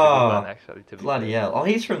 That was a good one, actually. Bloody hell! Oh,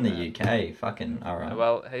 he's from the UK. Fucking alright.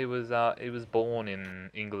 Well, he was born in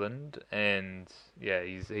England, and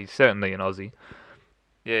he's certainly an Aussie.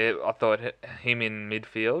 Yeah, I thought him in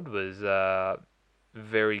midfield was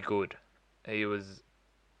very good. He was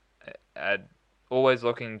always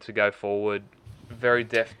looking to go forward, very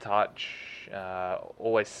deft touch,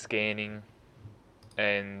 always scanning,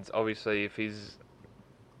 and obviously if his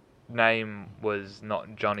name was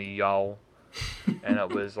not Johnny Yull and it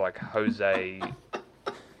was like Jose,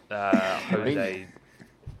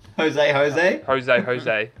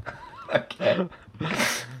 Okay.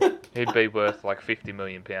 He'd be worth like £50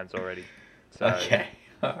 million already. So, okay.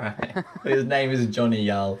 Alright. His name is Johnny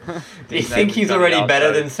Yull. Do you think he's already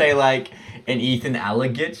better than, say, like, an Ethan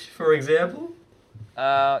Allegich, for example?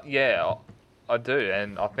 Yeah, I do.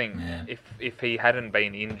 And I think if he hadn't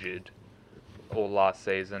been injured, all last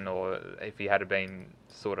season, or if he had been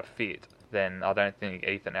sort of fit, then I don't think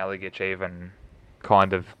Ethan Alligic even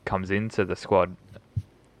kind of comes into the squad.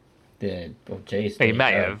 Yeah, well, geez, He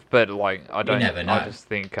may have, but like I don't. You never know. I just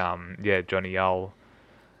think, Johnny Yull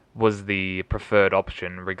was the preferred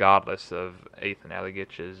option, regardless of Ethan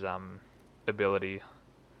Alligic's ability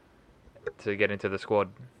to get into the squad.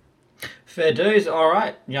 Fair dues,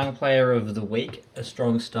 alright. Young player of the week, a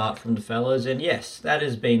strong start from the fellas, and yes, that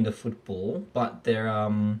has been the football, but there are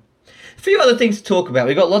a few other things to talk about.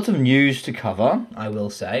 We've got lots of news to cover, I will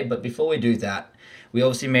say, but before we do that, we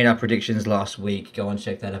obviously made our predictions last week. Go and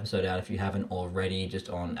check that episode out if you haven't already, just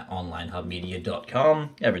on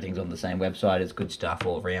onlinehubmedia.com. Everything's on the same website, it's good stuff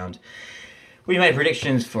all around. We made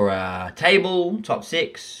predictions for our table, top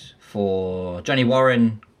 6, for Johnny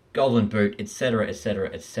Warren, Golden Boot, etc., etc.,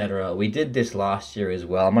 etc. We did this last year as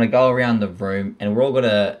well. I'm going to go around the room and we're all going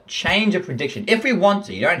to change a prediction. If we want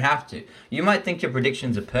to, you don't have to. You might think your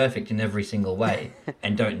predictions are perfect in every single way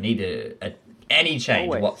and don't need any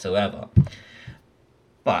change whatsoever.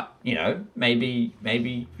 But, maybe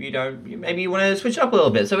you don't. Maybe you want to switch up a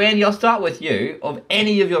little bit. So, Andy, I'll start with you. Of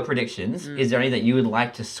any of your predictions, is there any that you would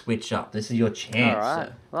like to switch up? This is your chance. All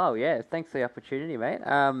right. Well, yeah, thanks for the opportunity, mate.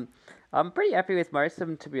 I'm pretty happy with most of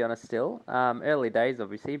them, to be honest, still. Early days,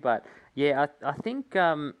 obviously. But, yeah, I think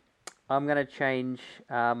I'm going to change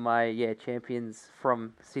my champions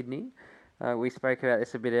from Sydney. We spoke about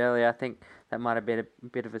this a bit earlier. I think that might have been a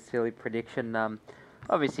bit of a silly prediction.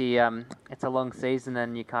 Obviously, it's a long season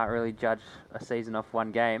and you can't really judge a season off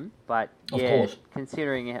one game. But,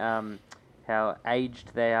 considering how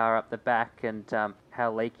aged they are up the back and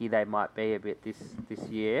how leaky they might be a bit this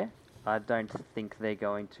year, I don't think they're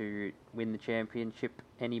going to win the championship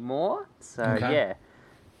anymore. So, I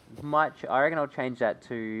reckon I'll change that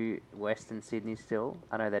to Western Sydney still.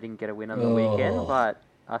 I know they didn't get a win on the weekend, but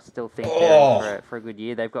I still think they're in for a good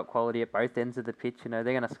year. They've got quality at both ends of the pitch. They're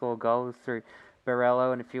going to score goals through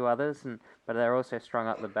Barello and a few others, but they're also strong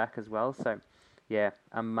up the back as well. So, yeah,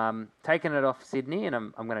 I'm taking it off Sydney, and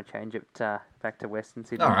I'm going to change it back to Western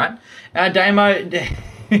Sydney. All right. Damo,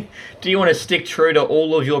 do you want to stick true to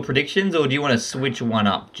all of your predictions, or do you want to switch one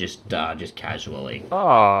up just casually?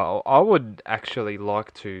 Oh, I would actually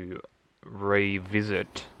like to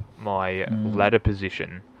revisit my ladder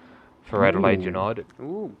position for Adelaide United.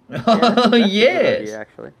 Ooh. Oh, yes. Idea,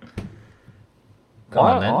 actually.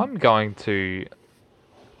 I'm going to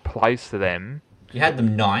place them. You had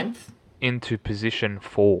them 9th? Into position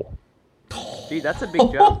 4. Gee, that's a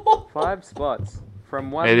big jump. 5 spots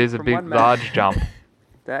from one. It is a big, large jump.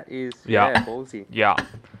 That is ballsy. Yeah.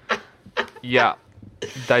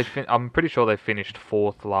 I'm pretty sure they finished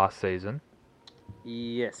 4th last season.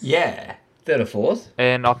 Yes. Yeah. 3rd or 4th.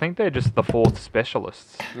 And I think they're just the 4th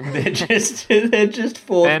specialists. they're just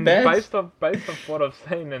 4th and best. based on what I've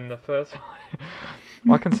seen in the first one,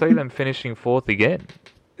 I can see them finishing 4th again.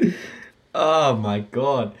 Oh my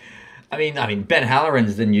god. I mean, Ben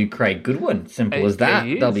Halloran's the new Craig Goodwin. Simple as that.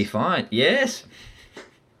 They'll be fine. Yes.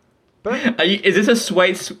 But is this a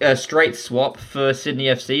straight swap for Sydney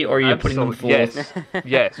FC, or are you putting them 4th?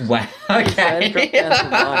 Yes. Wow. Okay.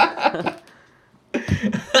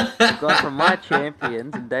 Gone from my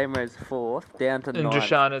champions and Damo's 4th down to 9th. And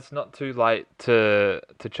Jashan, it's not too late to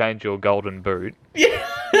change your golden boot.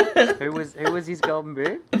 Who was his golden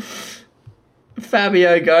boot?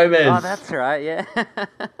 Fabio Gomez. Oh, that's right, yeah.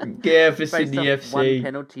 Yeah, for Based Sydney off FC. one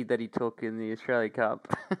penalty that he took in the Australia Cup.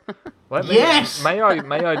 Yes! May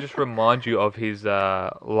I just remind you of his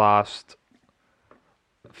last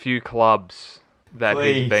few clubs that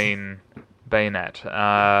he's been at.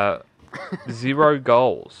 0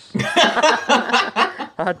 goals.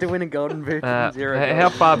 Hard to win a golden boot from 0 goals. How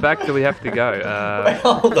far back do we have to go? Wait,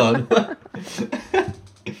 hold on.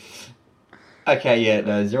 Okay,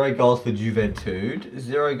 0 goals for Juventude,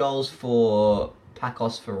 0 goals for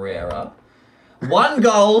Pacos Ferreira, 1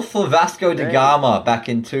 goal for Vasco da Gama back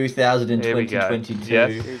in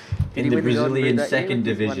 2020-22 in the Brazilian second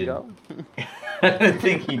division. I don't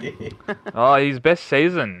think he did. Oh, his best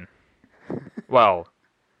season. Well,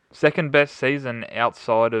 second best season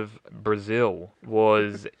outside of Brazil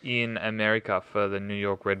was in America for the New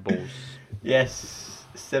York Red Bulls. Yes.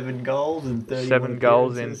 7 goals and 31 7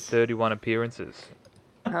 goals in 31 appearances.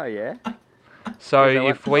 Oh, yeah? So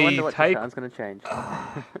if we take going to change.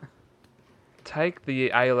 take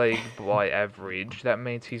the A-League by average, that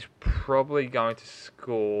means he's probably going to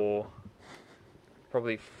score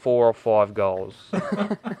 4 or 5 goals.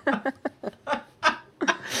 Now,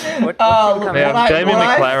 Jamie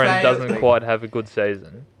McLaren doesn't quite have a good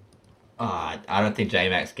season. I don't think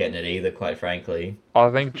J-Mac's getting it either, quite frankly.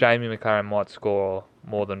 I think Jamie McLaren might score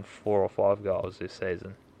more than 4 or 5 goals this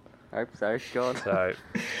season. Hope so, Sean. So,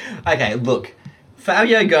 Okay, look.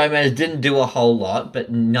 Fabio Gomez didn't do a whole lot,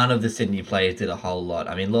 but none of the Sydney players did a whole lot.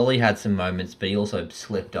 I mean, Lolly had some moments, but he also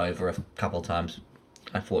slipped over a couple of times.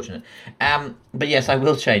 Unfortunate. But yes, I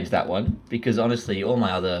will change that one, because honestly, all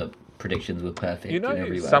my other predictions were perfect you know, in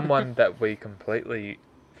every way. someone that we completely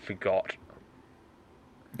forgot.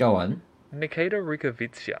 Go on. Nikita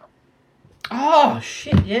Rikovica. Oh,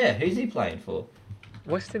 shit, yeah. Who's he playing for?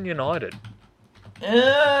 Western United.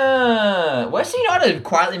 West United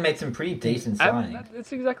quietly made some pretty decent signings.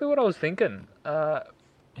 That's exactly what I was thinking.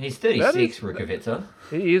 He's 36, Rikovica.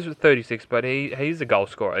 He is 36, but he's a goal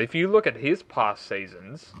scorer. If you look at his past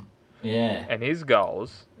seasons Yeah. and his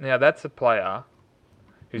goals, now that's a player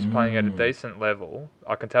who's playing at a decent level.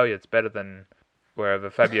 I can tell you it's better than wherever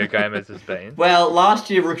Fabio Gomez has been. Well, last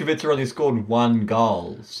year Rikovica only scored 1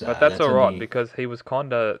 goal. So But that's all right, because he was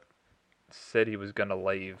kind of said he was going to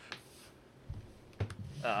leave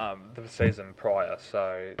the season prior,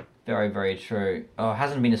 so... Very, very true. Oh,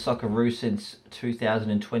 hasn't been a Socceroo since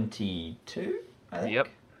 2022, I think. Yep.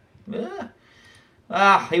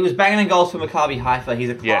 Yeah. He was banging in goals for Maccabi Haifa. He's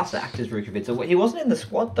a class Yes. act as Rikovica. He wasn't in the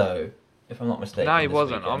squad, though, if I'm not mistaken. No, he this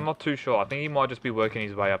wasn't. weekend. I'm not too sure. I think he might just be working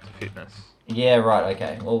his way up to fitness. Yeah, right,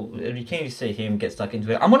 okay. Well, it'd be keen to see him get stuck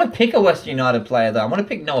into it. I'm going to pick a West United player, though. I'm going to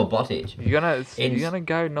pick Noah Botic. You're gonna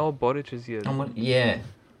go Noah Botic as your... I'm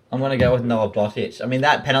going to go with Noah Botic. I mean,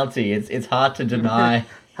 that penalty, it's hard to deny.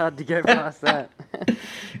 Hard to go past that.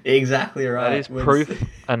 Exactly right. That is proof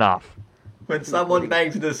enough. When someone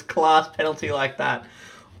bangs this class penalty like that.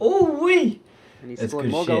 Oh, wee! And he That's scored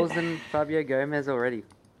good more shit. goals than Fabio Gomez already.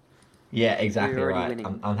 Yeah, exactly You're already right.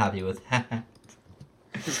 winning. I'm happy with that.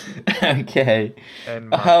 Okay. And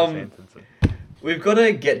Marcus Antonsen. We've got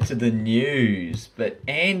to get to the news, but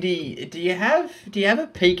Andy, do you have a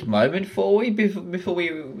peak moment for we before we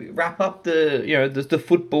wrap up the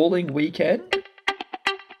footballing weekend?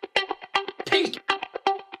 Peak.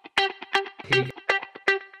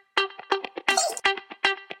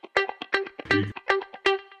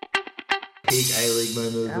 Peak A-League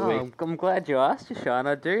moment of the week. I'm glad you asked, Sean.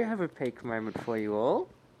 I do have a peak moment for you all.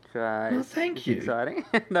 Well, thank you. Exciting.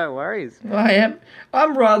 No worries. I am.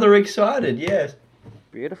 I'm rather excited. Yes.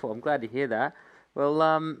 Beautiful. I'm glad to hear that.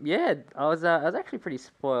 Well, yeah, I was actually pretty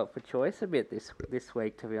spoilt for choice a bit this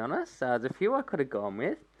week, to be honest. There's a few I could have gone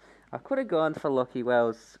with. I could have gone for Lockie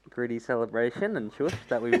Wells' gritty celebration and shush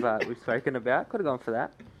that we've spoken about. Could have gone for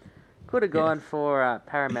that. Could have gone for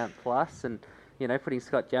Paramount Plus and putting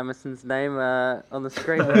Scott Jamison's name on the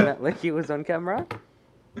screen when that Lecky was on camera.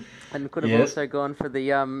 And could have also gone for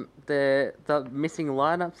the missing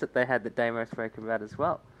lineups that they had that Damo spoke about as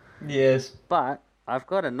well. Yes. But I've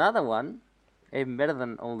got another one, even better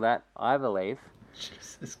than all that, I believe.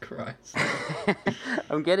 Jesus Christ.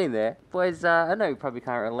 I'm getting there. Boys, I know you probably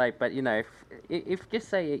can't relate, but if just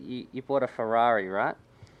say you bought a Ferrari, right?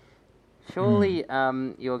 Surely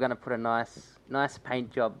you're going to put a nice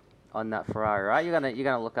paint job on that Ferrari, right? You're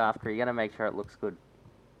gonna look after it. You're gonna make sure it looks good.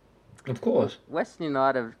 Of course. Western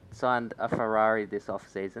United have signed a Ferrari this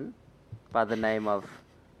off-season by the name of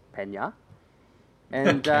Pena.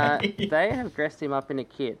 And Okay. they have dressed him up in a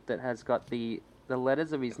kit that has got the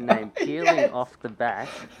letters of his name peeling off the back.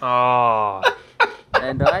 Oh,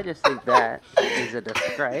 And I just think that is a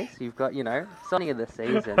disgrace. You've got, signing of the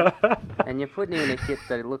season, and you're putting him in a kit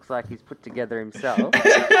that it looks like he's put together himself.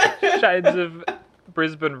 shades of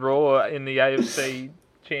Brisbane Roar in the AFC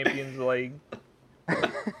Champions League.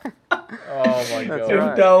 Oh my That's god.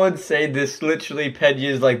 right. If no one's seen this, literally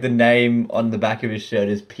Pena's the name on the back of his shirt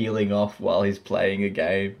is peeling off while he's playing a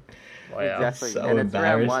game. Wow. Exactly. So And it's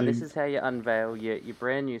round one. This embarrassing. is how you unveil your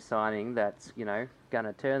brand new signing that's, going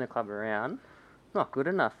to turn the club around. Not good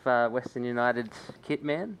enough, Western United kit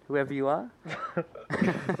man, whoever you are.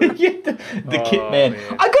 the kit Oh, man.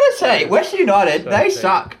 man. I gotta say, Western United, So they sick.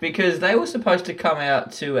 suck because they were supposed to come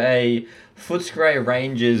out to a Footscray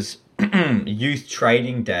Rangers youth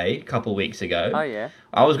training day a couple weeks ago. Oh, yeah.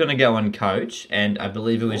 I was going to go and coach, and I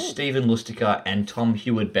believe it was Ooh. Stephen Lustica and Tom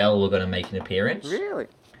Hewitt-Bell were going to make an appearance. Really?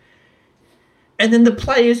 And then the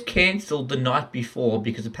players cancelled the night before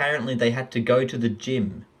because apparently they had to go to the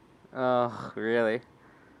gym. Oh, really?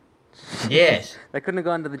 Yes. They couldn't have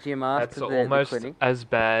gone to the gym after That's the almost clinic. as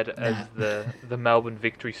bad as the Melbourne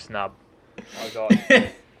victory snub I got.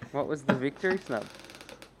 What was the victory snub?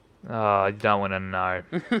 Oh, you don't want to know.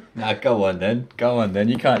 Nah, go on then.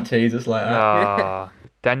 You can't tease us like that.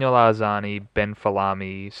 Daniel Arzani, Ben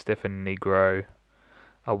Falami, Stefan Negro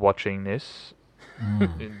are watching this.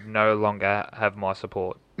 No longer have my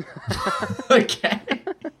support. Okay.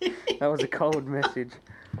 That was a cold message.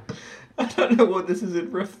 don't know what this is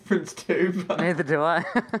in reference to, but... Neither do I.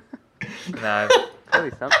 No,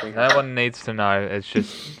 Probably something. no one needs to know. It's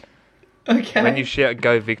just Okay. when you shout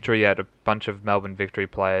 "Go Victory" at a bunch of Melbourne Victory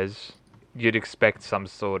players, you'd expect some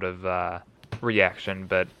sort of reaction,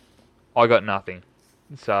 but I got nothing.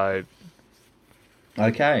 So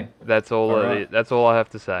Okay. that's all. Alright. That's all I have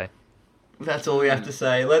to say. That's all we have to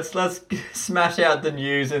say. Let's smash out the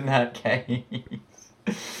news in that case.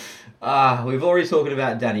 We've already talked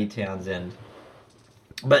about Danny Townsend.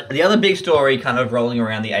 But the other big story kind of rolling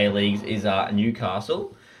around the A-Leagues is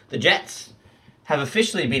Newcastle. The Jets have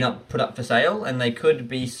officially been put up for sale, and they could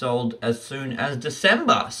be sold as soon as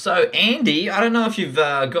December. So, Andy, I don't know if you've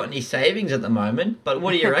got any savings at the moment, but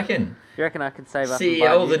what do you reckon? You reckon I could save up and buy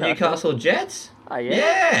CEO of the Newcastle Jets? Oh, yeah?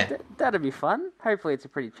 Yeah. That'd be fun. Hopefully it's a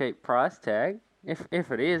pretty cheap price tag.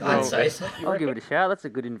 If it is, I'd say so. I'll give it a shout. That's a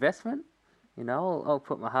good investment. You know, I'll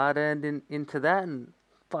put my hard-earned into that and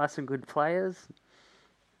buy some good players.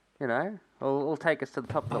 You know, we'll take us to the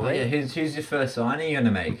top of the league. Yeah. Who's your first signing you're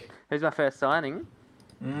going to make? Who's my first signing?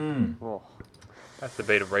 Oh. Has to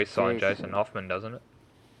be to re-sign Jeez. Jason Hoffman, doesn't it?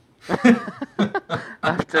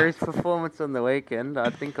 After his performance on the weekend,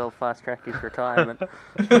 I think I'll fast-track his retirement. Pay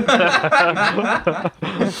a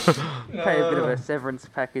bit of a severance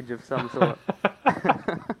package of some sort. I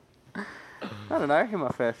don't know who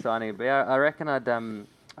my first signing would be. I reckon I'd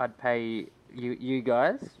pay you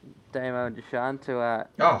guys, Damo and Deshaun,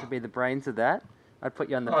 to be the brains of that. I'd put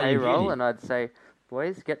you on the Oh, you payroll beauty. and I'd say,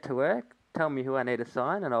 boys, get to work. Tell me who I need to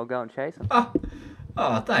sign, and I'll go and chase them.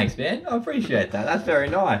 Oh, thanks, man. I appreciate that. That's very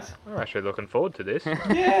nice. I'm actually looking forward to this.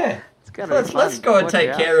 Yeah. It's gonna be fun. Let's go and Watch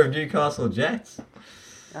take out. care of Newcastle Jets.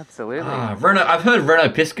 Absolutely. I've heard Reno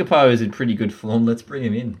Piscopo is in pretty good form. Let's bring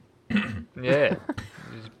him in. Yeah,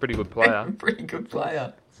 he's a pretty good player Pretty good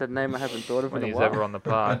player. It's a name I haven't thought of when in a he's while. ever on the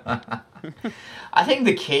park. I think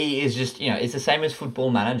the key is just, it's the same as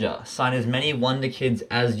Football Manager. Sign as many wonder kids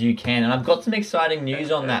as you can. And I've got some exciting news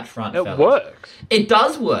on that front, It fellas. works. It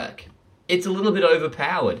does work. It's a little bit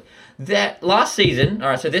overpowered. That last season,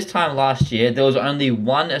 so this time last year, there was only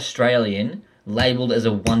one Australian labelled as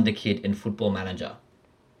a wonder kid in Football Manager.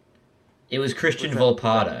 It was Christian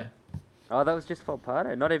Volpato. Oh, that was just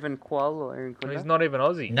Volpato, not even Qual or Aaron Kunda. He's not even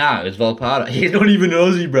Aussie. No, it was Volpato. He's not even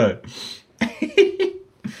Aussie, bro.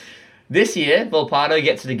 This year, Volpato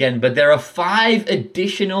gets it again, but there are 5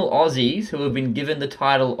 additional Aussies who have been given the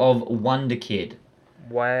title of Wonder Kid.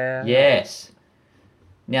 Wow. Yes.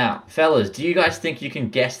 Now, fellas, do you guys think you can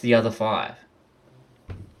guess the other 5?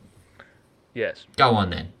 Yes. Go on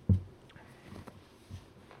then.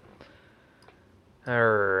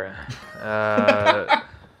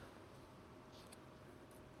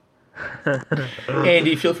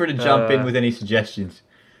 Andy, feel free to jump in with any suggestions.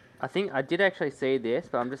 I think I did actually see this,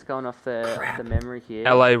 but I'm just going off the memory here.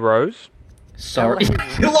 LA Rose. Sorry.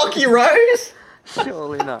 LA Lockie Rose?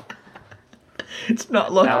 Surely not. It's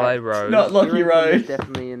not Lockie. LA Rose. It's not Lockie Aaron Rose. Kunda's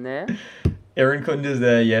definitely in there. Aaron Kunda's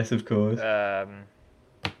there, yes, of course.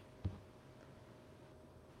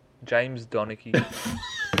 James Donachie.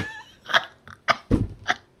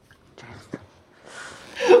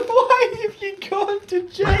 Why have you gone to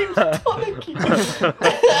James Donachie?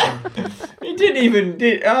 He didn't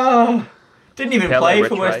even play for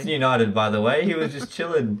Ritchie. Western United, by the way. He was just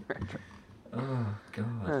chilling. Oh God.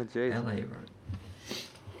 Oh, jeez. LA, bro.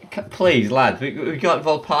 Please, lads, we got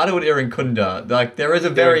Volpato and Aaron Kunda. Like, there is a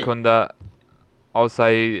very... Aaron Kunda. I'll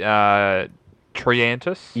say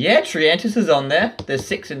Triantis. Yeah, Triantis is on there. There's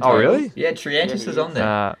 6 in total. Oh, really? Yeah, Triantis is on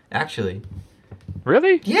there. Actually.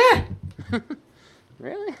 Really? Yeah!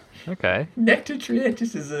 Really? Okay. Nectar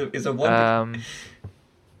Triantis is a wonder.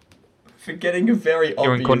 Forgetting a very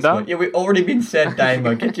Aaron obvious Kunda? one. Yeah, we've already been said,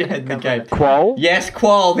 Damo. Get your head in the game. Qual. Yes,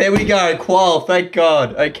 Qual. There we go. Qual. Thank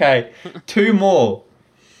God. Okay. 2 more.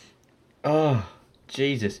 Oh,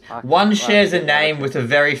 Jesus. One shares a name with a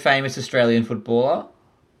very famous Australian footballer.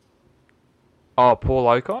 Oh, Paul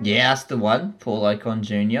Ocon. Yeah, that's the one. Paul Ocon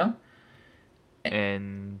Jr.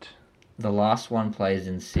 And The last one plays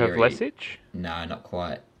in Serie. Pavlesic. No, not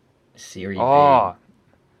quite. Serie Oh,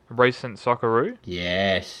 recent Socceroo. B.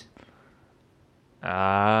 Yes.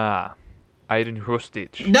 Aiden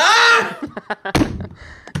Hrustic. No!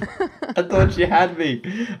 I thought you had me.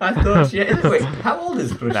 Wait, how old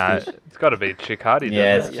is Hrustic? No, it's got to be Chicardi.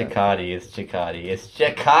 Yeah, doesn't it's it? Chicardi. It's Chicardi. It's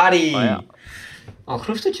Chicardi. Oh, yeah. Oh,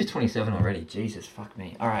 Hrustic is 27 already. Jesus, fuck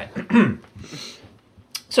me. All right.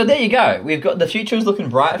 So there you go. We've got the future is looking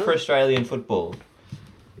bright for Australian football,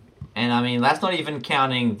 and I mean that's not even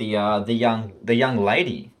counting the young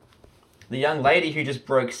lady, who just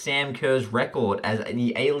broke Sam Kerr's record as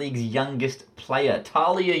the A-League's youngest player,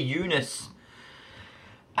 Talia Yunus.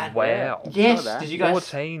 Wow. Yes, that. did you guys...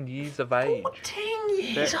 14 years of age. 14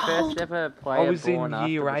 years First old! ever player was in born after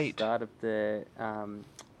year the 8. start of the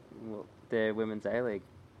Women's A-League.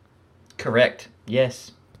 Correct,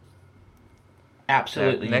 yes.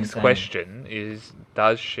 Absolutely Next insane. question is,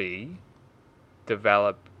 does she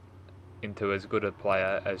develop into as good a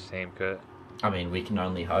player as Sam Kerr? I mean, we can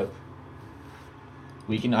only hope.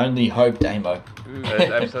 We can only hope, Damo.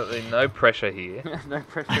 There's absolutely no pressure here. No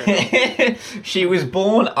pressure at all. She was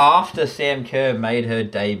born after Sam Kerr made her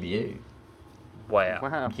debut. Wow.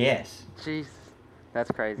 Wow. Yes. Jeez.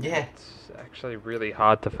 That's crazy. Yeah. It's actually really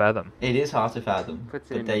hard to fathom. It is hard to fathom.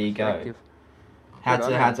 Puts it But in there you go. perspective. Had Good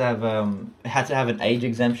to on had to have an age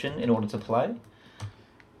exemption in order to play.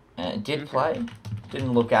 Did play.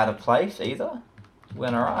 Didn't look out of place either.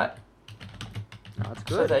 Went alright. Oh, that's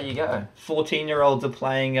So good. there you go. 14-year-olds are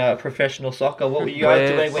playing professional soccer. What were you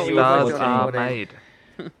guys doing when you were stars 14? are made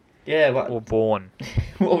Yeah, or born.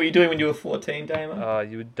 what were you doing when you were 14, Damo?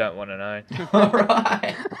 You don't want to know.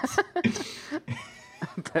 Alright.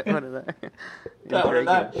 Don't want to know. Don't want to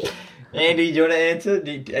know. Andy, do you want to answer?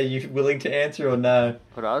 Are you willing to answer or no?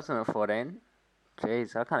 But I was on a 14.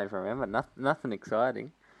 Jeez, I can't even remember. Nothing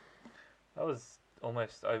exciting. That was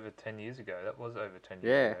almost over 10 years ago. That was over 10 Yeah.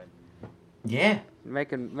 years ago. Yeah.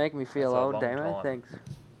 Make me feel That's a old, long Damo. time. Thanks.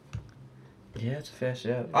 Yeah, it's a fair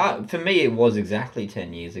shout. For me, it was exactly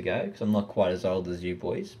 10 years ago, because I'm not quite as old as you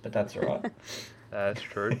boys, but that's alright. That's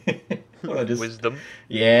true. Well, Wisdom.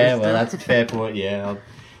 Yeah, well, that's a fair point, yeah.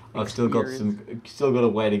 I've still got a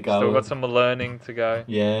way to go. Still got some learning to go.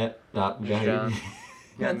 Yeah, Young.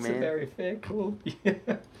 that's a man. very fair call. Yeah.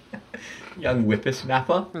 Young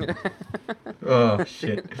whippersnapper. Oh,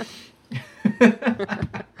 shit.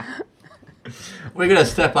 We're going to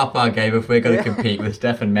step up our game if we're going to compete with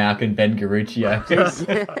Stefan Mauk and Ben Garuccio.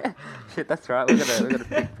 Yeah. Shit, that's right. We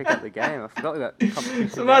gotta pick up the game. I forgot we got competition.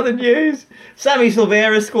 Some other news. Sammy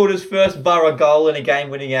Silvera scored his first Borough goal in a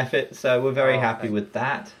game-winning effort, so we're very happy with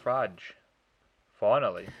that. Fudge.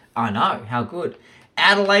 Finally. I know, how good.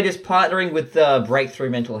 Adelaide is partnering with Breakthrough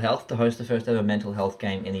Mental Health to host the first ever mental health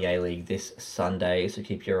game in the A-League this Sunday, so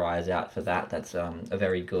keep your eyes out for that. That's a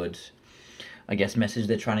very good, I guess, message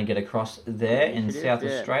they're trying to get across there in South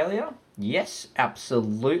Australia. Yes,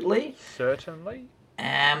 absolutely. Certainly.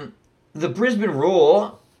 The Brisbane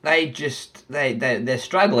Roar, they're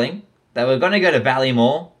struggling. They were going to go to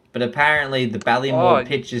Ballymore, but apparently the Ballymore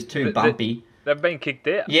pitch is too bumpy. They've been kicked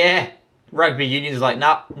out. Yeah, rugby union's like,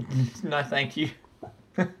 nah, no thank you.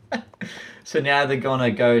 So now they're going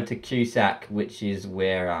to go to Cusack, which is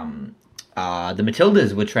where the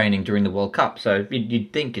Matildas were training during the World Cup. So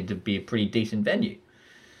you'd think it'd be a pretty decent venue.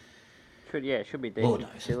 It should be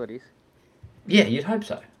decent facilities. Yeah, you'd hope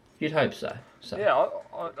so. So. Yeah,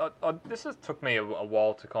 this has took me a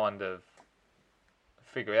while to kind of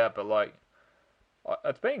figure out, but like,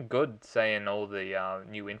 it's been good seeing all the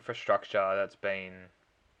new infrastructure that's been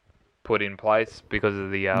put in place because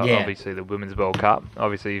of the obviously the Women's World Cup.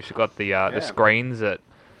 Obviously, you've got the screens at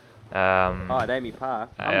at Amy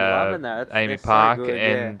Park. I'm loving that. Amy They're Park so good,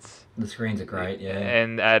 and the screens are great, yeah.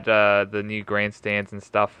 And at the new grandstands and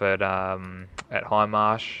stuff at High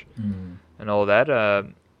Marsh and all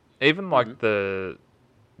that. Even like the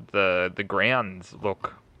grounds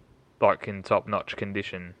look like in top notch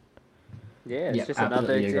condition. Yeah, it's just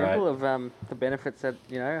another example of the benefits that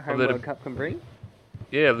home World Cup can bring.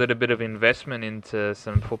 Yeah, a little bit of investment into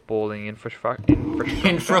some footballing infrastructure.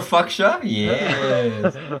 Infrastructure?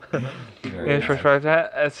 Yes.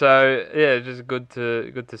 Infrastructure. So yeah, just good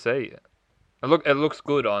to see. It looks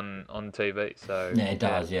good on TV. So yeah, it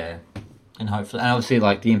does. Yeah. And hopefully, and obviously,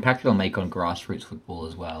 like the impact it'll make on grassroots football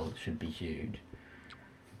as well should be huge.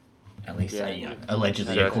 At least,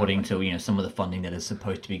 allegedly, according to some of the funding that is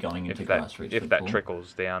supposed to be going into grassroots football. If that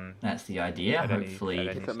trickles down, that's the idea. Hopefully,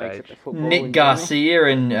 if it makes it to football Nick Garcia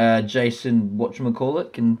and Jason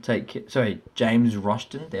whatchamacallit can take. James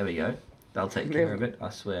Rushton. There we go. They'll take care of it. I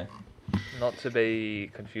swear. Not to be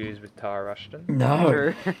confused with Tara Rushton.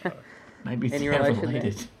 No. Maybe it's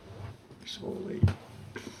related.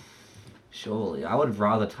 Surely. I would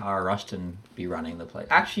rather Tara Rushton be running the place.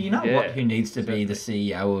 Actually, you know what? Who needs to be the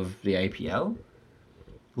CEO of the APL?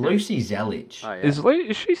 Lucy Zelich. Oh, yeah.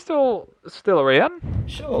 Is she still around?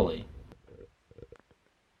 Surely.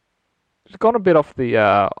 She's gone a bit off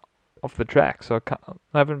the track, so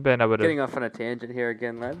I haven't been able to. Getting off on a tangent here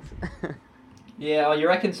again, lads. Yeah, you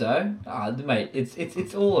reckon so? Mate,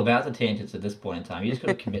 it's all about the tangents at this point in time. You just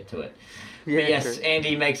got to commit to it. Yeah, but yes, true.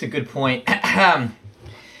 Andy makes a good point.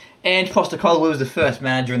 And Postecoglou was the first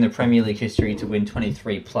manager in the Premier League history to win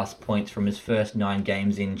 23 plus points from his first 9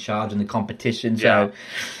 games in charge in the competition. So,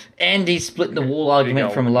 Andy's split the wall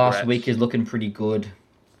argument from last week is looking pretty good.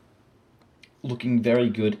 Looking very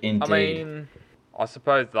good indeed. I mean, I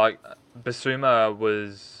suppose Basuma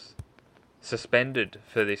was suspended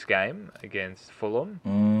for this game against Fulham,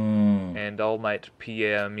 and old mate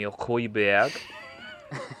Pierre-Emile Højbjerg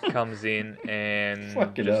comes in and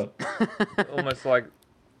almost like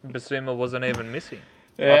Basuma wasn't even missing.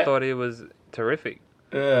 Yeah. I thought he was terrific.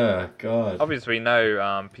 Oh, God. Obviously, we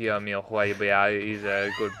know Pierre-Emile Højbjerg is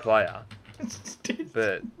a good player.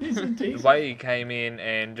 But the way he came in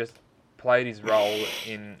and just played his role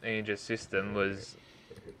in Ange's system was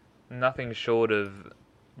nothing short of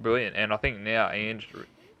brilliant. And I think now Ange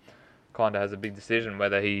kind of has a big decision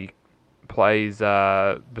whether he plays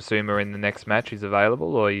Basuma in the next match he's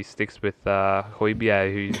available, or he sticks with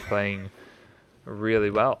Højbjerg, who's playing really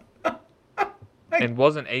well, and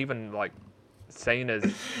wasn't even seen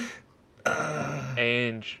as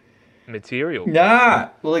Ange material. Nah,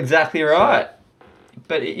 well, exactly right.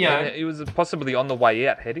 But he was possibly on the way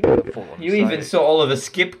out, heading to Fulham. You even saw Oliver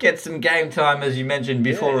Skip get some game time, as you mentioned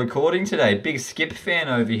before recording today. Big Skip fan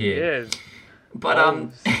over here. Yeah. But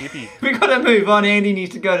we got to move on. Andy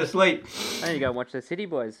needs to go to sleep. I need to go and watch the City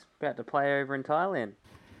boys about to play over in Thailand.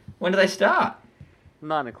 When do they start?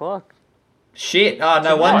 9:00. Shit. Oh,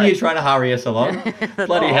 no wonder you're trying to hurry us along.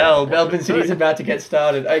 Bloody hell. Melbourne City's about to get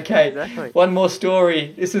started. Okay. Exactly. One more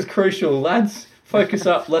story. This is crucial, lads. Focus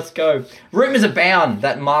up. Let's go. Rumours abound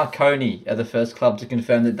that Marconi are the first club to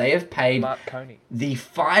confirm that they have paid the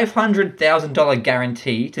 $500,000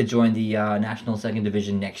 guarantee to join the National Second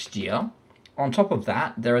Division next year. On top of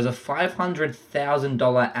that, there is a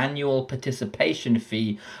 $500,000 annual participation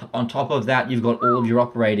fee. On top of that, you've got all of your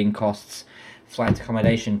operating costs, flight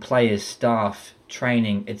accommodation, players, staff,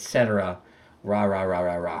 training, etc. Rah, rah, rah,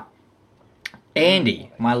 rah, rah.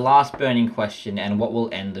 Andy, my last burning question, and what will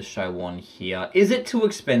end the show on here. Is it too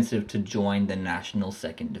expensive to join the National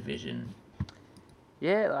Second Division?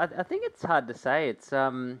 Yeah, I think it's hard to say. It's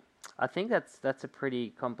I think that's a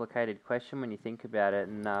pretty complicated question when you think about it,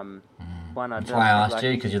 and one That's why I asked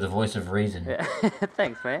you, because you're the voice of reason. Yeah.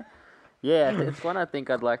 Thanks, man. Yeah, it's one I think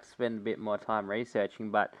I'd like to spend a bit more time researching,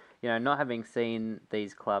 but not having seen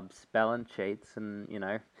these clubs' balance sheets and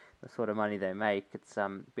the sort of money they make, it's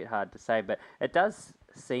a bit hard to say. But it does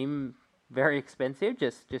seem very expensive.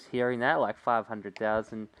 Just hearing that, like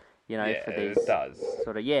 500,000, for these it does.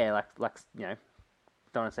 sort of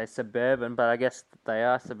don't want to say suburban, but I guess they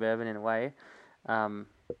are suburban in a way.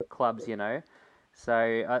 Clubs, So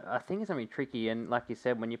I think it's going to be tricky. And like you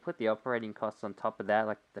said, when you put the operating costs on top of that,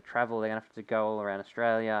 like the travel, they're going to have to go all around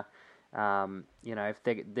Australia. If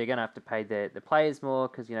they're going to have to pay the players more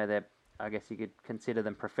because, they're, I guess you could consider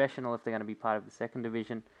them professional if they're going to be part of the second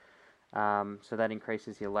division. So that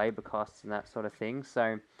increases your labour costs and that sort of thing.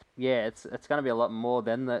 So, yeah, it's going to be a lot more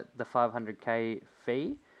than the $500K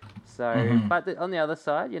fee. So, but on the other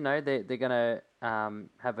side, they're going to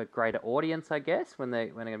have a greater audience, I guess, when they're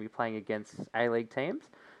going to be playing against A-League teams.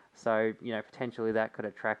 So, potentially that could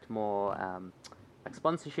attract more like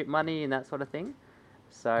sponsorship money and that sort of thing.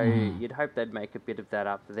 So you'd hope they'd make a bit of that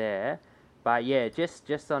up there. But yeah,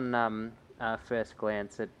 just on first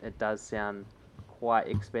glance, it does sound quite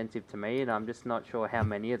expensive to me, and I'm just not sure how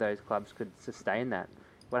many of those clubs could sustain that.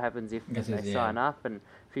 What happens if they sign up and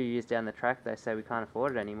a few years down the track they say we can't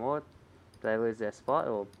afford it anymore? Do they lose their spot?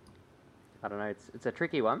 Or I don't know. It's a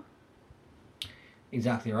tricky one.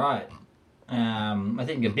 Exactly right. I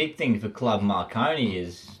think a big thing for Club Marconi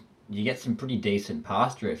is you get some pretty decent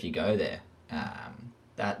pasture if you go there.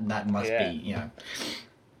 That must be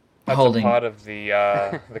That's holding. A part of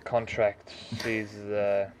the contract is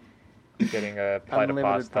getting a plate of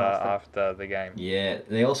pasta after the game. Yeah,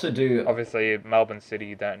 they also do. Obviously, Melbourne City,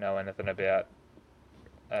 you don't know anything about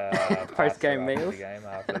post-game meals.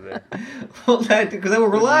 Well, because they were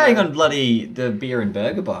relying on bloody the beer and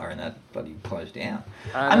burger bar, and that bloody closed down.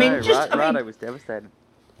 Rado was devastated.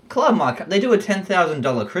 Club Marconi, they do a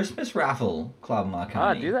 $10,000 Christmas raffle. Club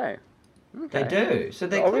Marconi. Oh, do they? Okay. They do. So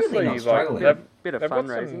they're clearly not struggling. Bit of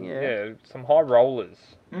fundraising, some high rollers.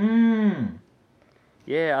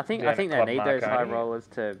 Yeah, I think they need those high rollers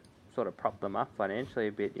to sort of prop them up financially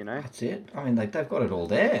a bit, That's it. I mean, they've got it all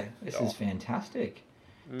there. This is fantastic.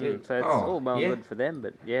 So it's all well and good for them,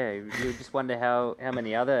 but yeah, you just wonder how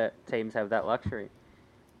many other teams have that luxury.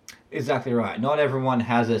 Exactly right. Not everyone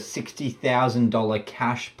has a $60,000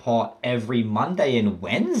 cash pot every Monday and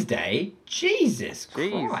Wednesday. Jesus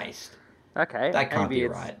Christ. Okay. That can't be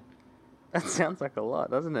right. That sounds like a lot,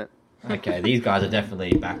 doesn't it? Okay, these guys are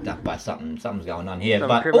definitely backed up by something. Something's going on here. Some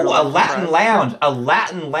But criminal a Latin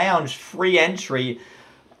enterprise. lounge, free entry,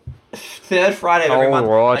 third Friday of every month.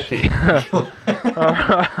 Alrighty.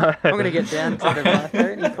 I'm gonna get down to the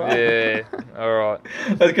Marconi. Yeah. All right.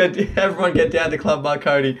 Let's go. Everyone get down to Club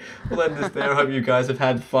Marconi. We'll end this there. I hope you guys have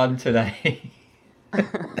had fun today.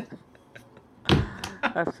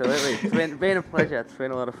 Absolutely. It's been a pleasure. It's been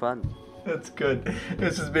a lot of fun. That's good.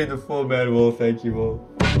 This has been the 4-Man Wall. Thank you all.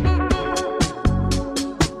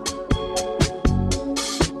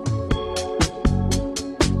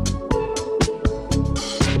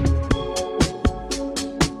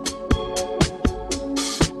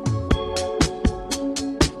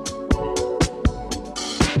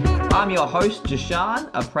 I'm your host, Jashan,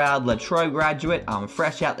 a proud Latrobe graduate. I'm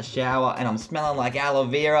fresh out the shower and I'm smelling like aloe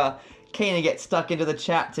vera. Keen to get stuck into the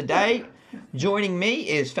chat today. Joining me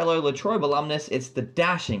is fellow Latrobe alumnus, it's the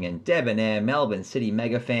dashing and debonair Melbourne City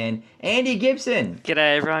mega fan, Andy Gibson.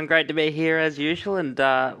 G'day everyone, great to be here as usual, and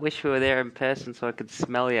wish we were there in person so I could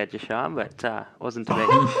smell you, Jashan, but wasn't to be.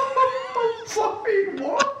 Sorry,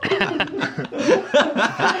 what?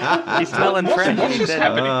 You're smelling fresh. What's just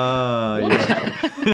happening? Yeah.